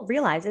Rapunzel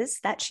realizes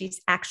that she's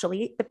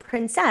actually the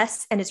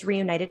princess and is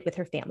reunited with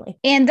her family.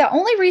 And the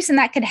only reason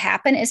that could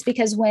happen is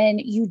because when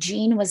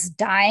Eugene was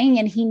dying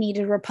and he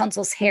needed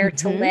Rapunzel's hair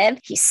to live,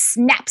 he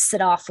snaps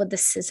it off with the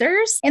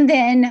scissors, and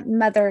then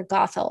Mother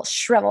Gothel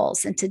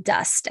shrivels into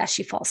dust as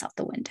she falls out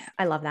the window.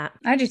 I love that.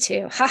 I do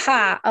too.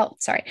 Haha. Oh,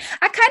 sorry.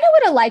 I kind of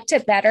would have liked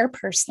it better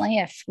personally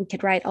if we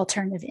could write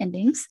alternative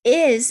endings.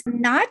 Is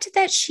not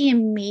that she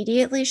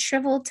immediately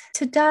shriveled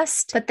to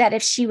dust, but that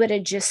if she would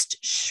have just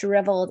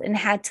shriveled and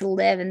had to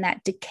live in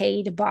that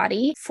decayed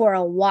body for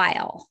a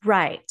while.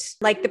 Right.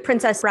 Like the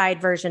Princess Bride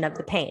version of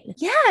the pain.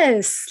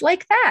 Yes,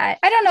 like that.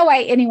 I don't know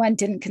why anyone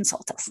didn't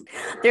consult us.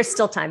 There's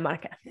still time,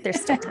 Monica.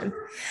 There's still time.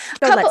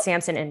 Go let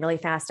Samson in really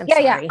fast. I'm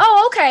sorry. Yeah.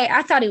 Oh, okay.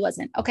 I thought he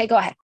wasn't. Okay, go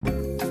ahead.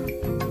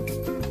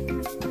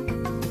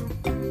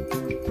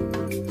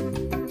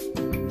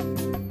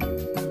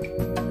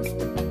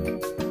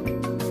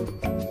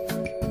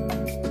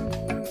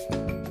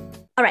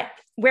 All right.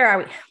 Where are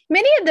we?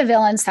 Many of the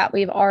villains that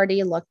we've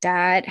already looked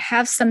at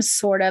have some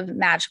sort of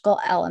magical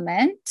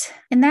element.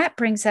 And that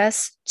brings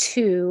us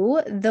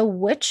to the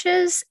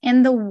witches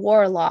and the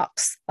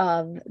warlocks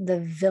of the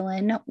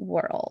villain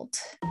world.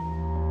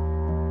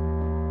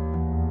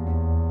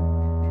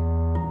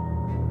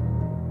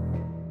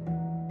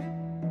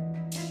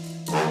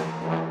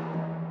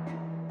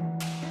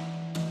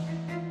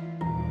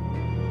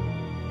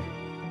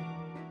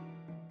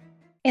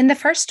 And the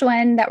first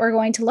one that we're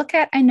going to look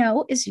at, I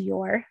know, is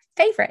your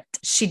favorite.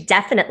 She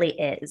definitely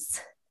is.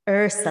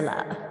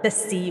 Ursula, the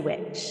Sea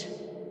Witch.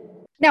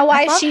 Now,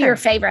 why is she your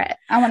favorite?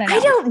 I want to know. I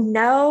don't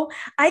know.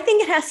 I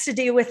think it has to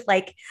do with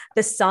like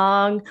the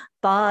song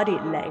Body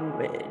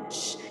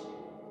Language.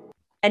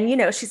 And, you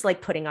know, she's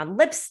like putting on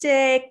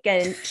lipstick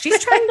and she's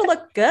trying to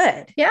look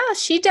good. Yeah,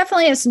 she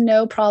definitely has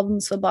no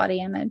problems with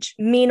body image.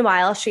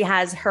 Meanwhile, she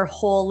has her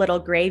whole little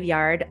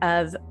graveyard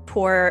of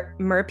poor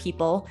mer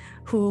people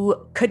who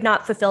could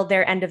not fulfill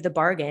their end of the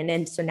bargain.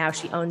 And so now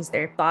she owns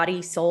their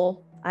body,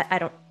 soul. I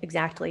don't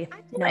exactly know.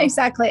 I don't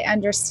exactly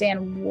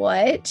understand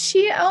what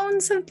she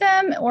owns of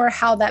them or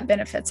how that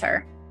benefits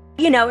her.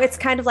 You know, it's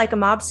kind of like a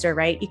mobster,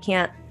 right? You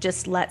can't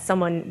just let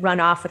someone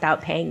run off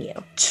without paying you.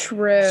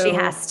 True. She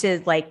has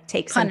to like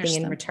take something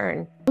in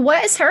return.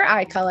 What is her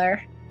eye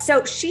color?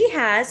 So she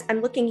has, I'm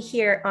looking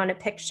here on a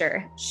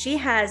picture. She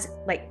has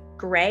like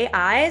gray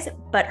eyes,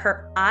 but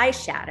her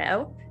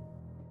eyeshadow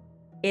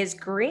is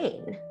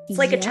green. It's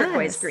like a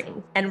turquoise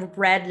green and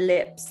red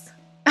lips.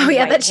 Oh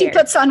yeah, that she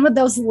puts on with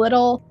those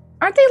little,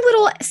 aren't they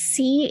little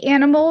sea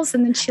animals?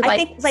 And then she I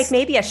think like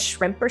maybe a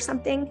shrimp or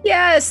something.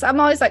 Yes. I'm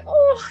always like,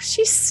 oh,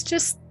 she's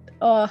just,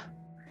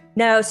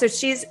 No, so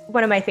she's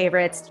one of my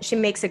favorites. She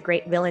makes a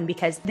great villain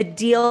because the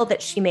deal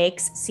that she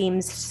makes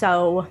seems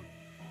so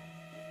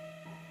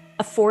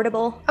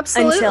affordable.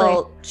 Absolutely.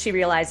 Until she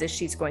realizes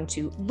she's going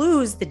to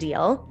lose the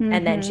deal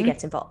and then she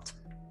gets involved.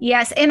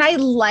 Yes. And I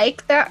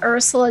like that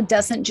Ursula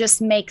doesn't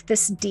just make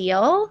this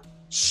deal.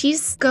 She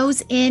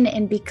goes in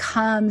and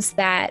becomes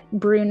that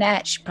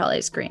brunette. She probably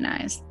has green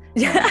eyes.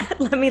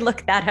 Let me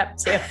look that up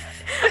too.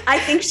 I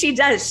think she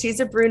does. She's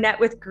a brunette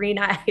with green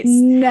eyes.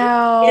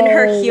 No. In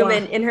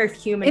her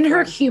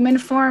human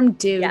form.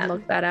 Dude,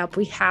 look that up.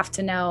 We have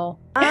to know.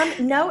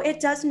 No, it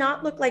does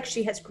not look like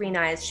she has green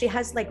eyes. She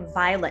has like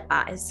violet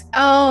eyes.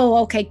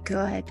 Oh, okay.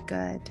 Good.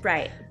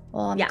 Right.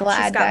 Well, I'm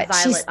glad that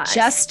she's eyes.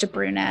 Just a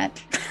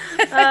brunette.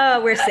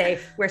 Oh, we're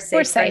safe. We're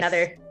safe for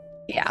another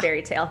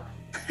fairy tale.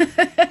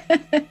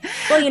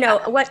 Well, you know,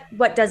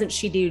 what doesn't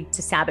she do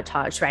to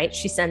sabotage, right?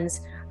 She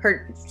sends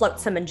her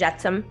flotsam and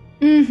jetsam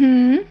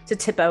to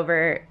tip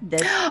over the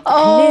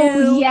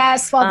canoe.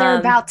 Yes, while they're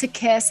about to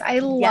kiss. I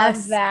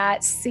love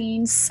that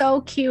scene.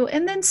 So cute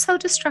and then so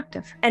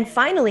destructive. And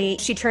finally,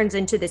 she turns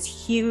into this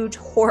huge,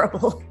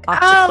 horrible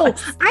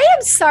octopus. Oh, I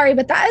am sorry,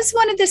 but that is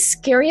one of the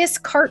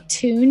scariest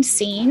cartoon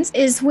scenes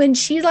is when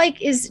she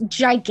like is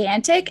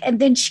gigantic and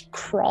then she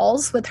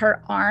crawls with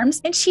her arms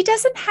and she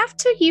doesn't have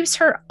to use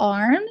her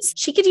arms.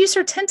 She could use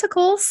her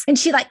tentacles and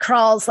she like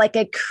crawls like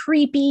a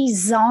creepy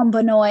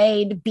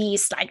zombonoid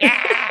beast like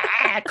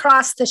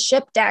across the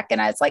ship deck.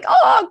 And I was like,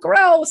 oh,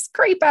 gross,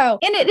 creepo.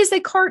 And it is a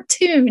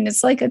cartoon.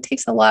 It's like it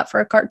takes a lot for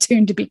a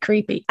cartoon to be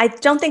creepy. I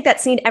don't think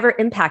that scene ever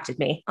impacted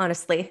me,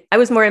 honestly. I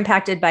was more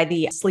impacted by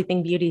the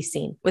Sleeping Beauty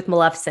scene with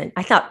Maleficent.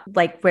 I thought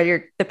like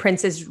where the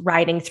prince is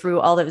riding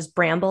through all those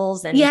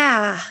brambles and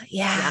yeah.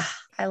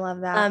 I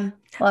love that.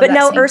 But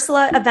no, scene.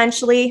 Ursula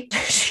eventually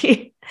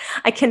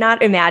I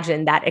cannot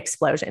imagine that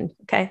explosion.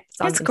 Okay.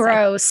 It's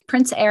gross.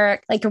 Prince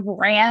Eric like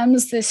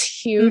rams this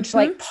huge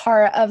like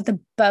part of the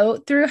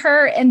boat through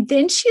her. And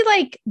then she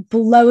like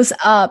blows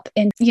up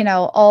in, you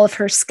know, all of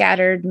her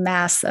scattered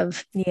mass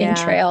of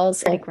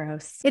entrails. Very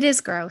gross. It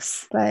is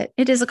gross, but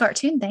it is a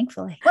cartoon,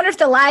 thankfully. I wonder if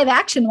the live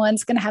action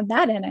one's going to have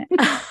that in it.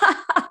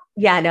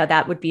 Yeah, no,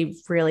 that would be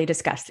really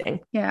disgusting.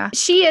 Yeah.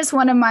 She is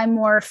one of my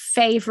more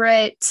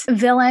favorite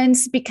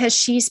villains because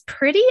she's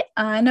pretty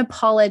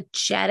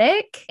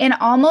unapologetic and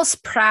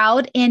almost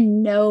proud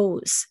and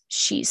knows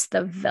she's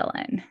the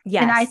villain.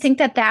 Yes. And I think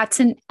that that's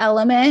an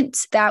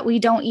element that we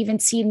don't even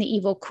see in the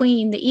Evil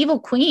Queen. The Evil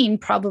Queen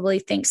probably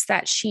thinks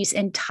that she's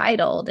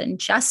entitled and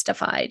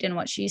justified in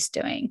what she's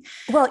doing.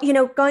 Well, you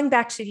know, going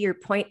back to your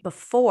point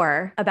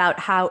before about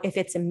how if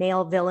it's a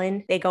male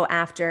villain, they go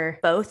after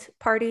both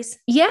parties.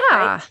 Yeah.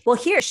 Right? Well,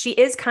 here she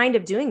is kind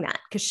of doing that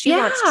because she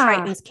wants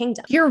Triton's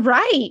kingdom. You're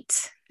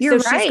right. You're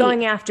so right. She's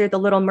going after the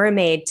Little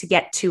Mermaid to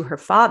get to her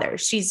father.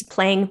 She's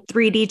playing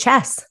 3D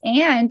chess.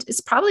 And it's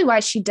probably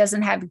why she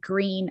doesn't have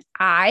green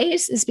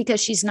eyes, is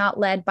because she's not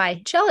led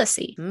by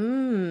jealousy.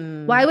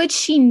 Why would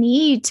she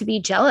need to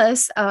be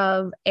jealous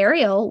of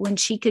Ariel when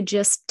she could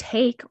just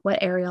take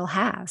what Ariel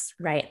has?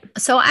 Right.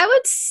 So I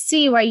would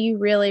see why you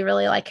really,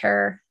 really like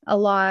her a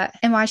lot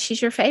and why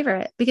she's your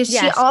favorite, because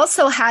she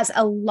also has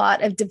a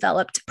lot of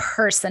developed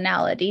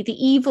personality. The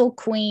evil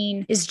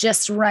queen is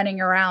just running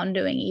around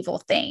doing evil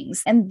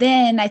things. And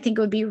then I think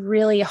it would be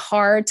really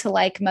hard to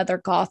like Mother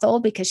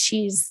Gothel, because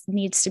she's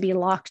needs to be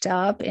locked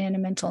up in a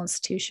mental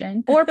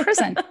institution or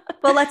prison.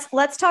 Well,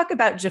 let's talk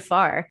about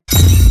Jafar.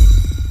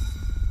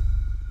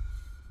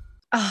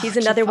 Oh, he's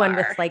another Jafar. one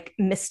with like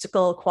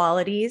mystical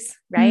qualities,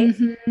 right?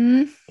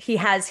 Mm-hmm. He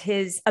has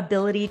his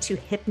ability to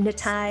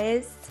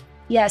hypnotize.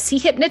 Yes, he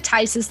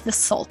hypnotizes the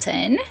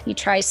Sultan. He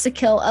tries to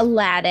kill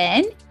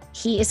Aladdin.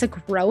 He is a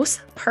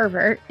gross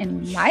pervert,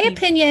 in my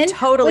opinion.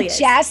 Totally with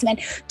Jasmine.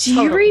 Do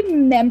you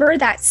remember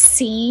that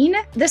scene?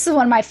 This is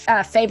one of my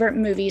favorite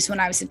movies when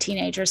I was a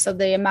teenager. So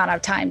the amount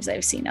of times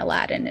I've seen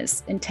Aladdin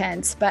is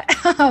intense. But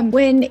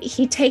when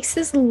he takes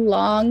his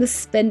long,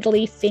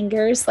 spindly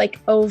fingers like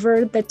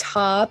over the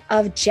top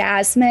of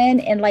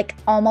Jasmine and like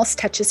almost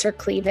touches her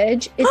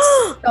cleavage,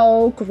 it's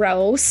so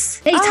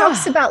gross. And he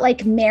talks about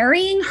like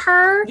marrying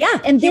her. Yeah,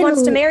 and he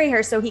wants to marry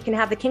her so he can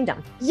have the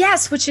kingdom.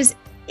 Yes, which is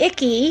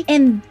icky.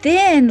 And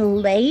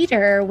then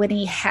later when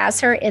he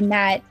has her in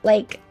that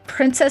like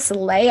Princess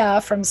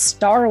Leia from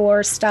Star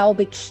Wars style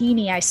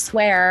bikini, I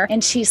swear,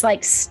 and she's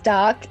like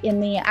stuck in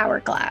the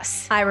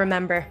hourglass. I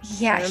remember.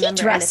 Yeah, he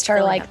dressed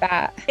her like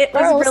that. It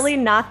was really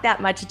not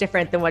that much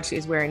different than what she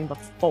was wearing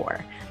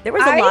before. There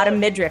was a lot of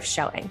midriff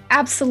showing.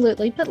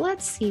 Absolutely. But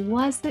let's see,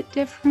 was it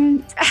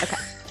different?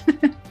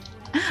 Okay.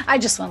 I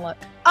just want to look.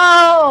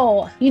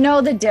 Oh, you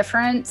know, the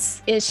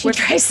difference is she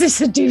tries to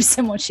seduce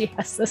him when she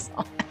has this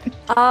on.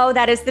 Oh,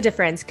 that is the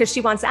difference, because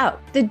she wants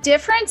out. The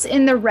difference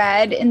in the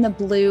red and the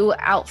blue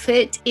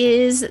outfit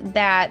is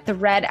that the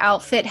red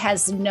outfit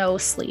has no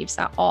sleeves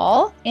at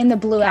all, and the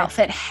blue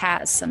outfit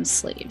has some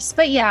sleeves.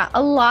 But yeah,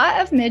 a lot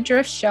of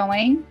midriff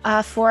showing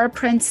for a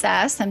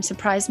princess. I'm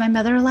surprised my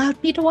mother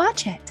allowed me to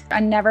watch it.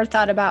 I never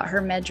thought about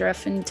her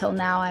midriff until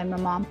now I'm a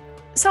mom.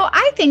 So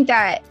I think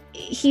that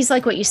he's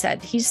like what you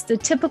said. He's the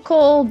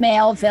typical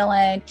male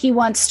villain. He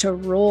wants to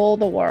rule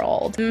the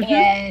world. Mm-hmm.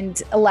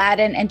 And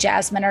Aladdin and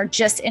Jasmine are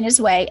just in his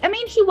way. I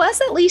mean, he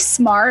was at least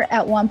smart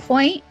at one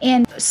point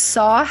and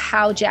saw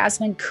how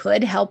Jasmine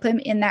could help him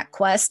in that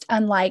quest.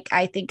 Unlike,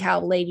 I think,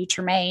 how Lady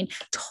Tremaine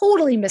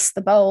totally missed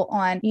the boat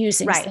on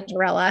using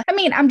Cinderella. I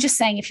mean, I'm just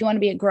saying, if you want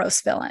to be a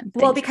gross villain.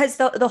 Well, because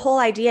the whole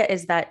idea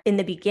is that in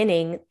the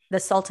beginning, the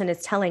Sultan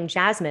is telling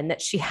Jasmine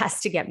that she has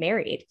to get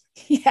married.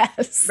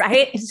 Yes.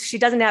 Right? She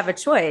doesn't have a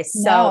choice.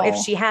 So if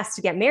she has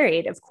to get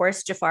married, of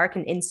course, Jafar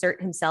can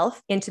insert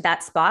himself into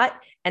that spot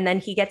and then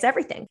he gets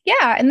everything.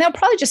 Yeah. And they'll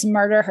probably just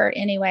murder her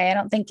anyway. I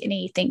don't think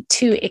anything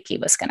too icky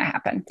was going to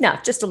happen. No,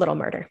 just a little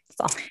murder.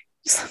 That's all.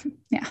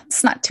 Yeah,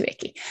 it's not too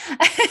icky.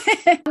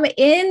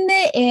 In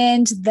the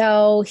end,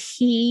 though,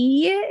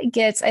 he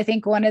gets, I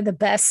think, one of the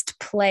best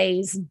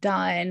plays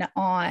done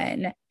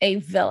on a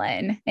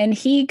villain. And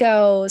he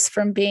goes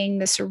from being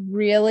this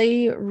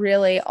really,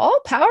 really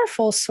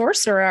all-powerful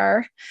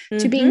sorcerer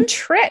to being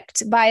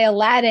tricked by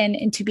Aladdin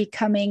into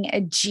becoming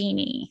a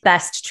genie.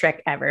 Best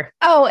trick ever.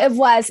 Oh, it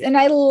was. And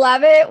I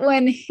love it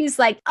when he's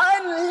like,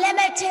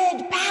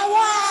 unlimited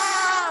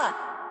power!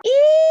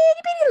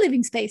 Itty-bitty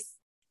living space.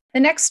 The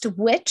next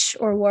witch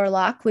or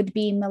warlock would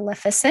be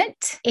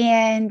Maleficent.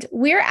 And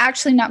we're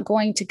actually not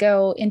going to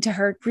go into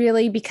her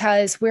really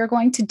because we're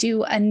going to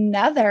do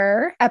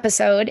another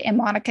episode and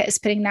Monica is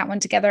putting that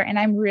one together. And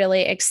I'm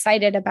really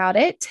excited about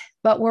it,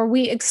 but where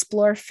we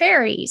explore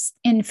fairies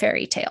in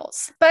fairy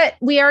tales. But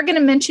we are going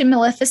to mention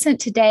Maleficent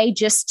today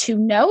just to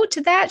note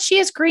that she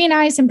has green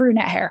eyes and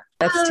brunette hair.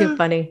 That's too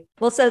funny.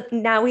 Well, so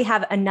now we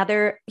have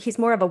he's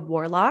more of a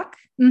warlock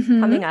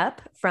coming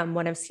up from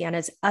one of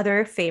Sienna's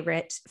other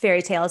favorite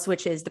fairy tales,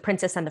 which is The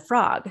Princess and the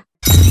Frog.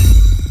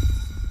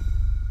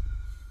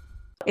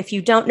 If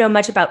you don't know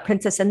much about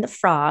Princess and the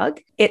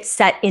Frog, it's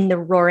set in the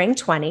Roaring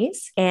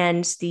 20s,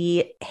 and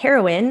the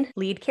heroine,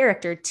 lead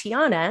character,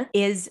 Tiana,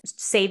 is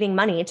saving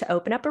money to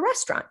open up a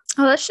restaurant.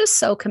 Oh, that's just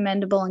so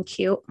commendable and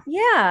cute.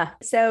 Yeah.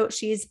 So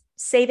she's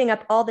saving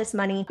up all this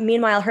money.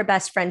 Meanwhile, her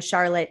best friend,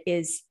 Charlotte,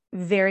 is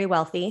very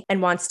wealthy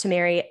and wants to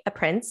marry a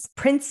prince,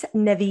 Prince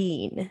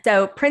Naveen.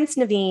 So Prince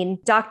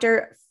Naveen,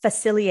 Dr.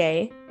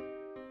 Facilier,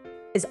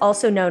 is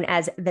also known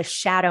as the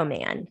Shadow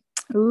Man.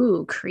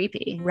 Ooh,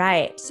 creepy.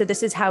 Right. So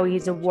this is how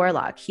he's a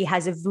warlock. He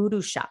has a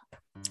voodoo shop.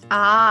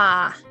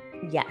 Ah.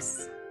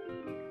 Yes.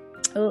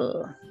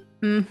 Ooh.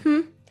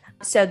 Mm-hmm.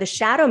 So the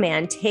Shadow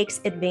Man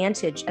takes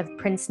advantage of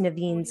Prince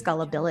Naveen's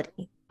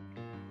gullibility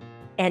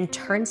and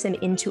turns him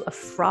into a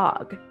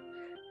frog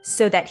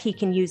so that he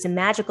can use a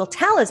magical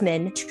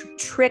talisman to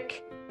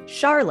trick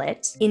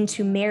Charlotte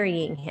into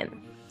marrying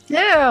him.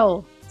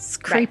 No. It's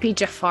creepy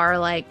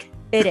Jafar-like.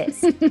 It is.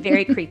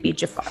 Very creepy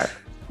Jafar.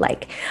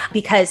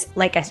 Because,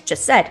 like I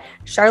just said,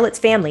 Charlotte's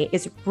family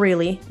is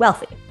really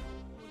wealthy.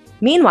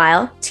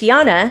 Meanwhile,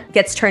 Tiana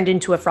gets turned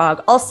into a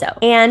frog also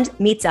and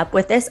meets up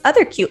with this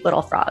other cute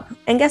little frog.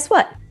 And guess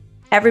what?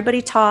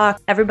 Everybody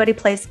talks, everybody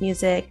plays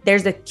music.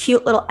 There's a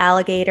cute little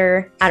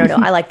alligator. I don't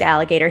know. I like the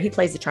alligator. He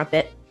plays the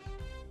trumpet.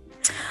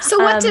 So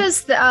what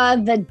does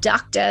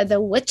the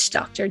witch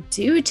doctor,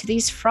 do to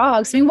these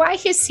frogs? I mean, why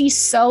is he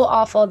so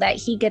awful that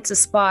he gets a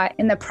spot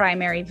in the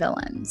primary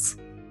villains?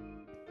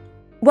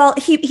 Well,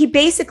 he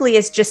basically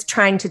is just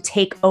trying to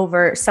take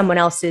over someone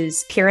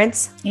else's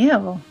appearance.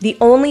 Ew. The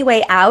only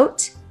way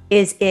out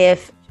is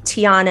if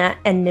Tiana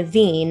and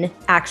Naveen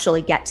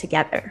actually get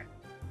together,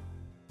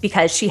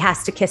 because she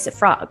has to kiss a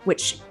frog,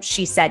 which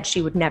she said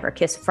she would never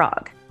kiss a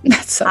frog.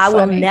 That's so funny.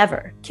 I will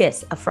never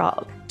kiss a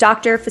frog.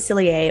 Dr.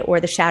 Facilier, or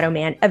the Shadow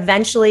Man,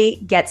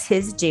 eventually gets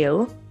his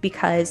due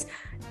because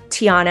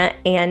Tiana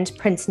and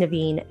Prince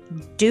Naveen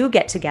do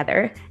get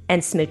together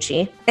and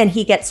smoochy, and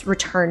he gets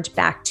returned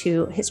back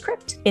to his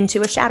crypt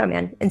into a Shadow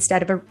Man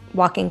instead of a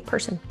walking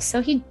person.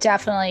 So he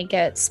definitely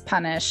gets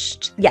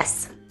punished.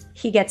 Yes,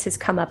 he gets his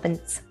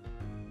comeuppance.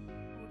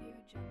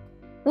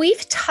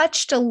 We've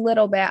touched a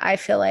little bit, I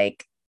feel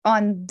like,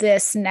 on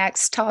this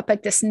next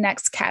topic, this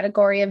next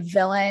category of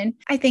villain.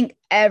 I think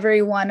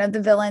every one of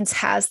the villains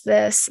has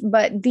this,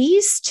 but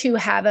these two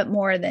have it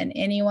more than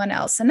anyone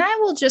else. And I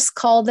will just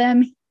call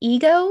them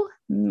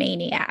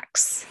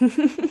egomaniacs.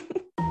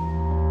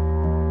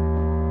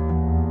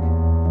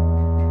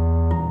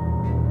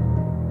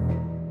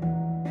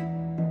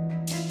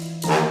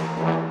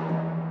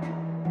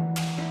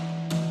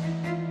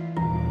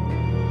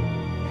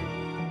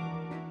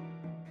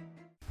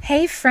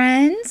 Hey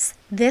friends,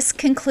 this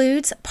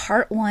concludes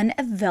part 1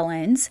 of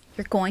Villains.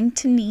 You're going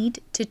to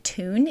need to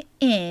tune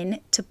in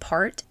to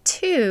part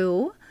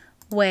 2,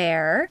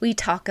 where we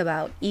talk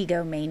about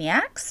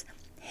egomaniacs,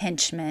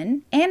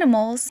 henchmen,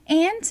 animals,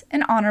 and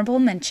an honorable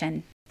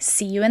mention.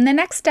 See you in the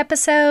next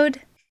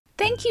episode.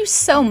 Thank you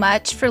so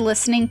much for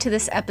listening to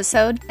this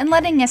episode and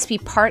letting us be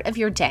part of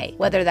your day,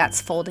 whether that's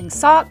folding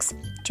socks,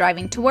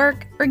 driving to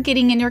work, or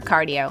getting in your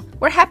cardio.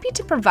 We're happy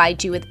to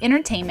provide you with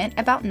entertainment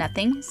about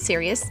nothing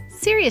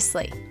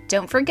seriously.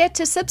 Don't forget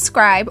to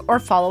subscribe or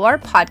follow our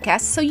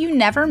podcast so you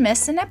never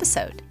miss an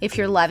episode. If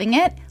you're loving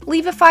it,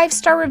 leave a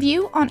 5-star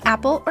review on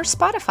Apple or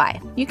Spotify.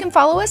 You can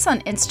follow us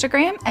on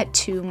Instagram at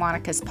 2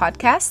 Monica's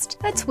Podcast.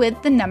 That's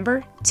with the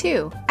number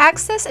 2.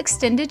 Access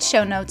extended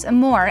show notes and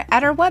more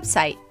at our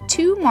website,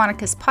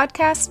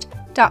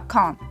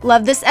 2monicaspodcast.com.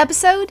 Love this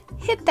episode?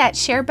 Hit that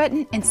share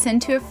button and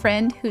send to a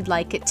friend who'd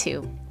like it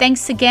too.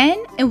 Thanks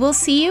again, and we'll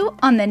see you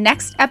on the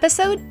next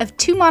episode of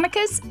 2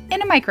 Monicas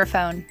and a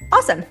Microphone.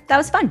 Awesome. That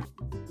was fun.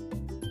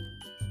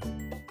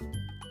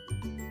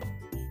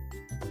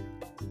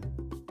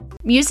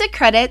 Music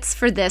credits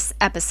for this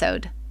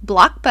episode: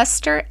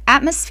 Blockbuster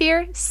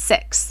Atmosphere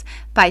 6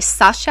 by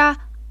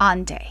Sasha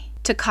Ande.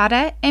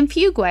 Toccata and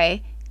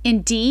Fugue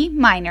in D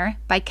minor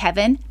by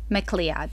Kevin MacLeod.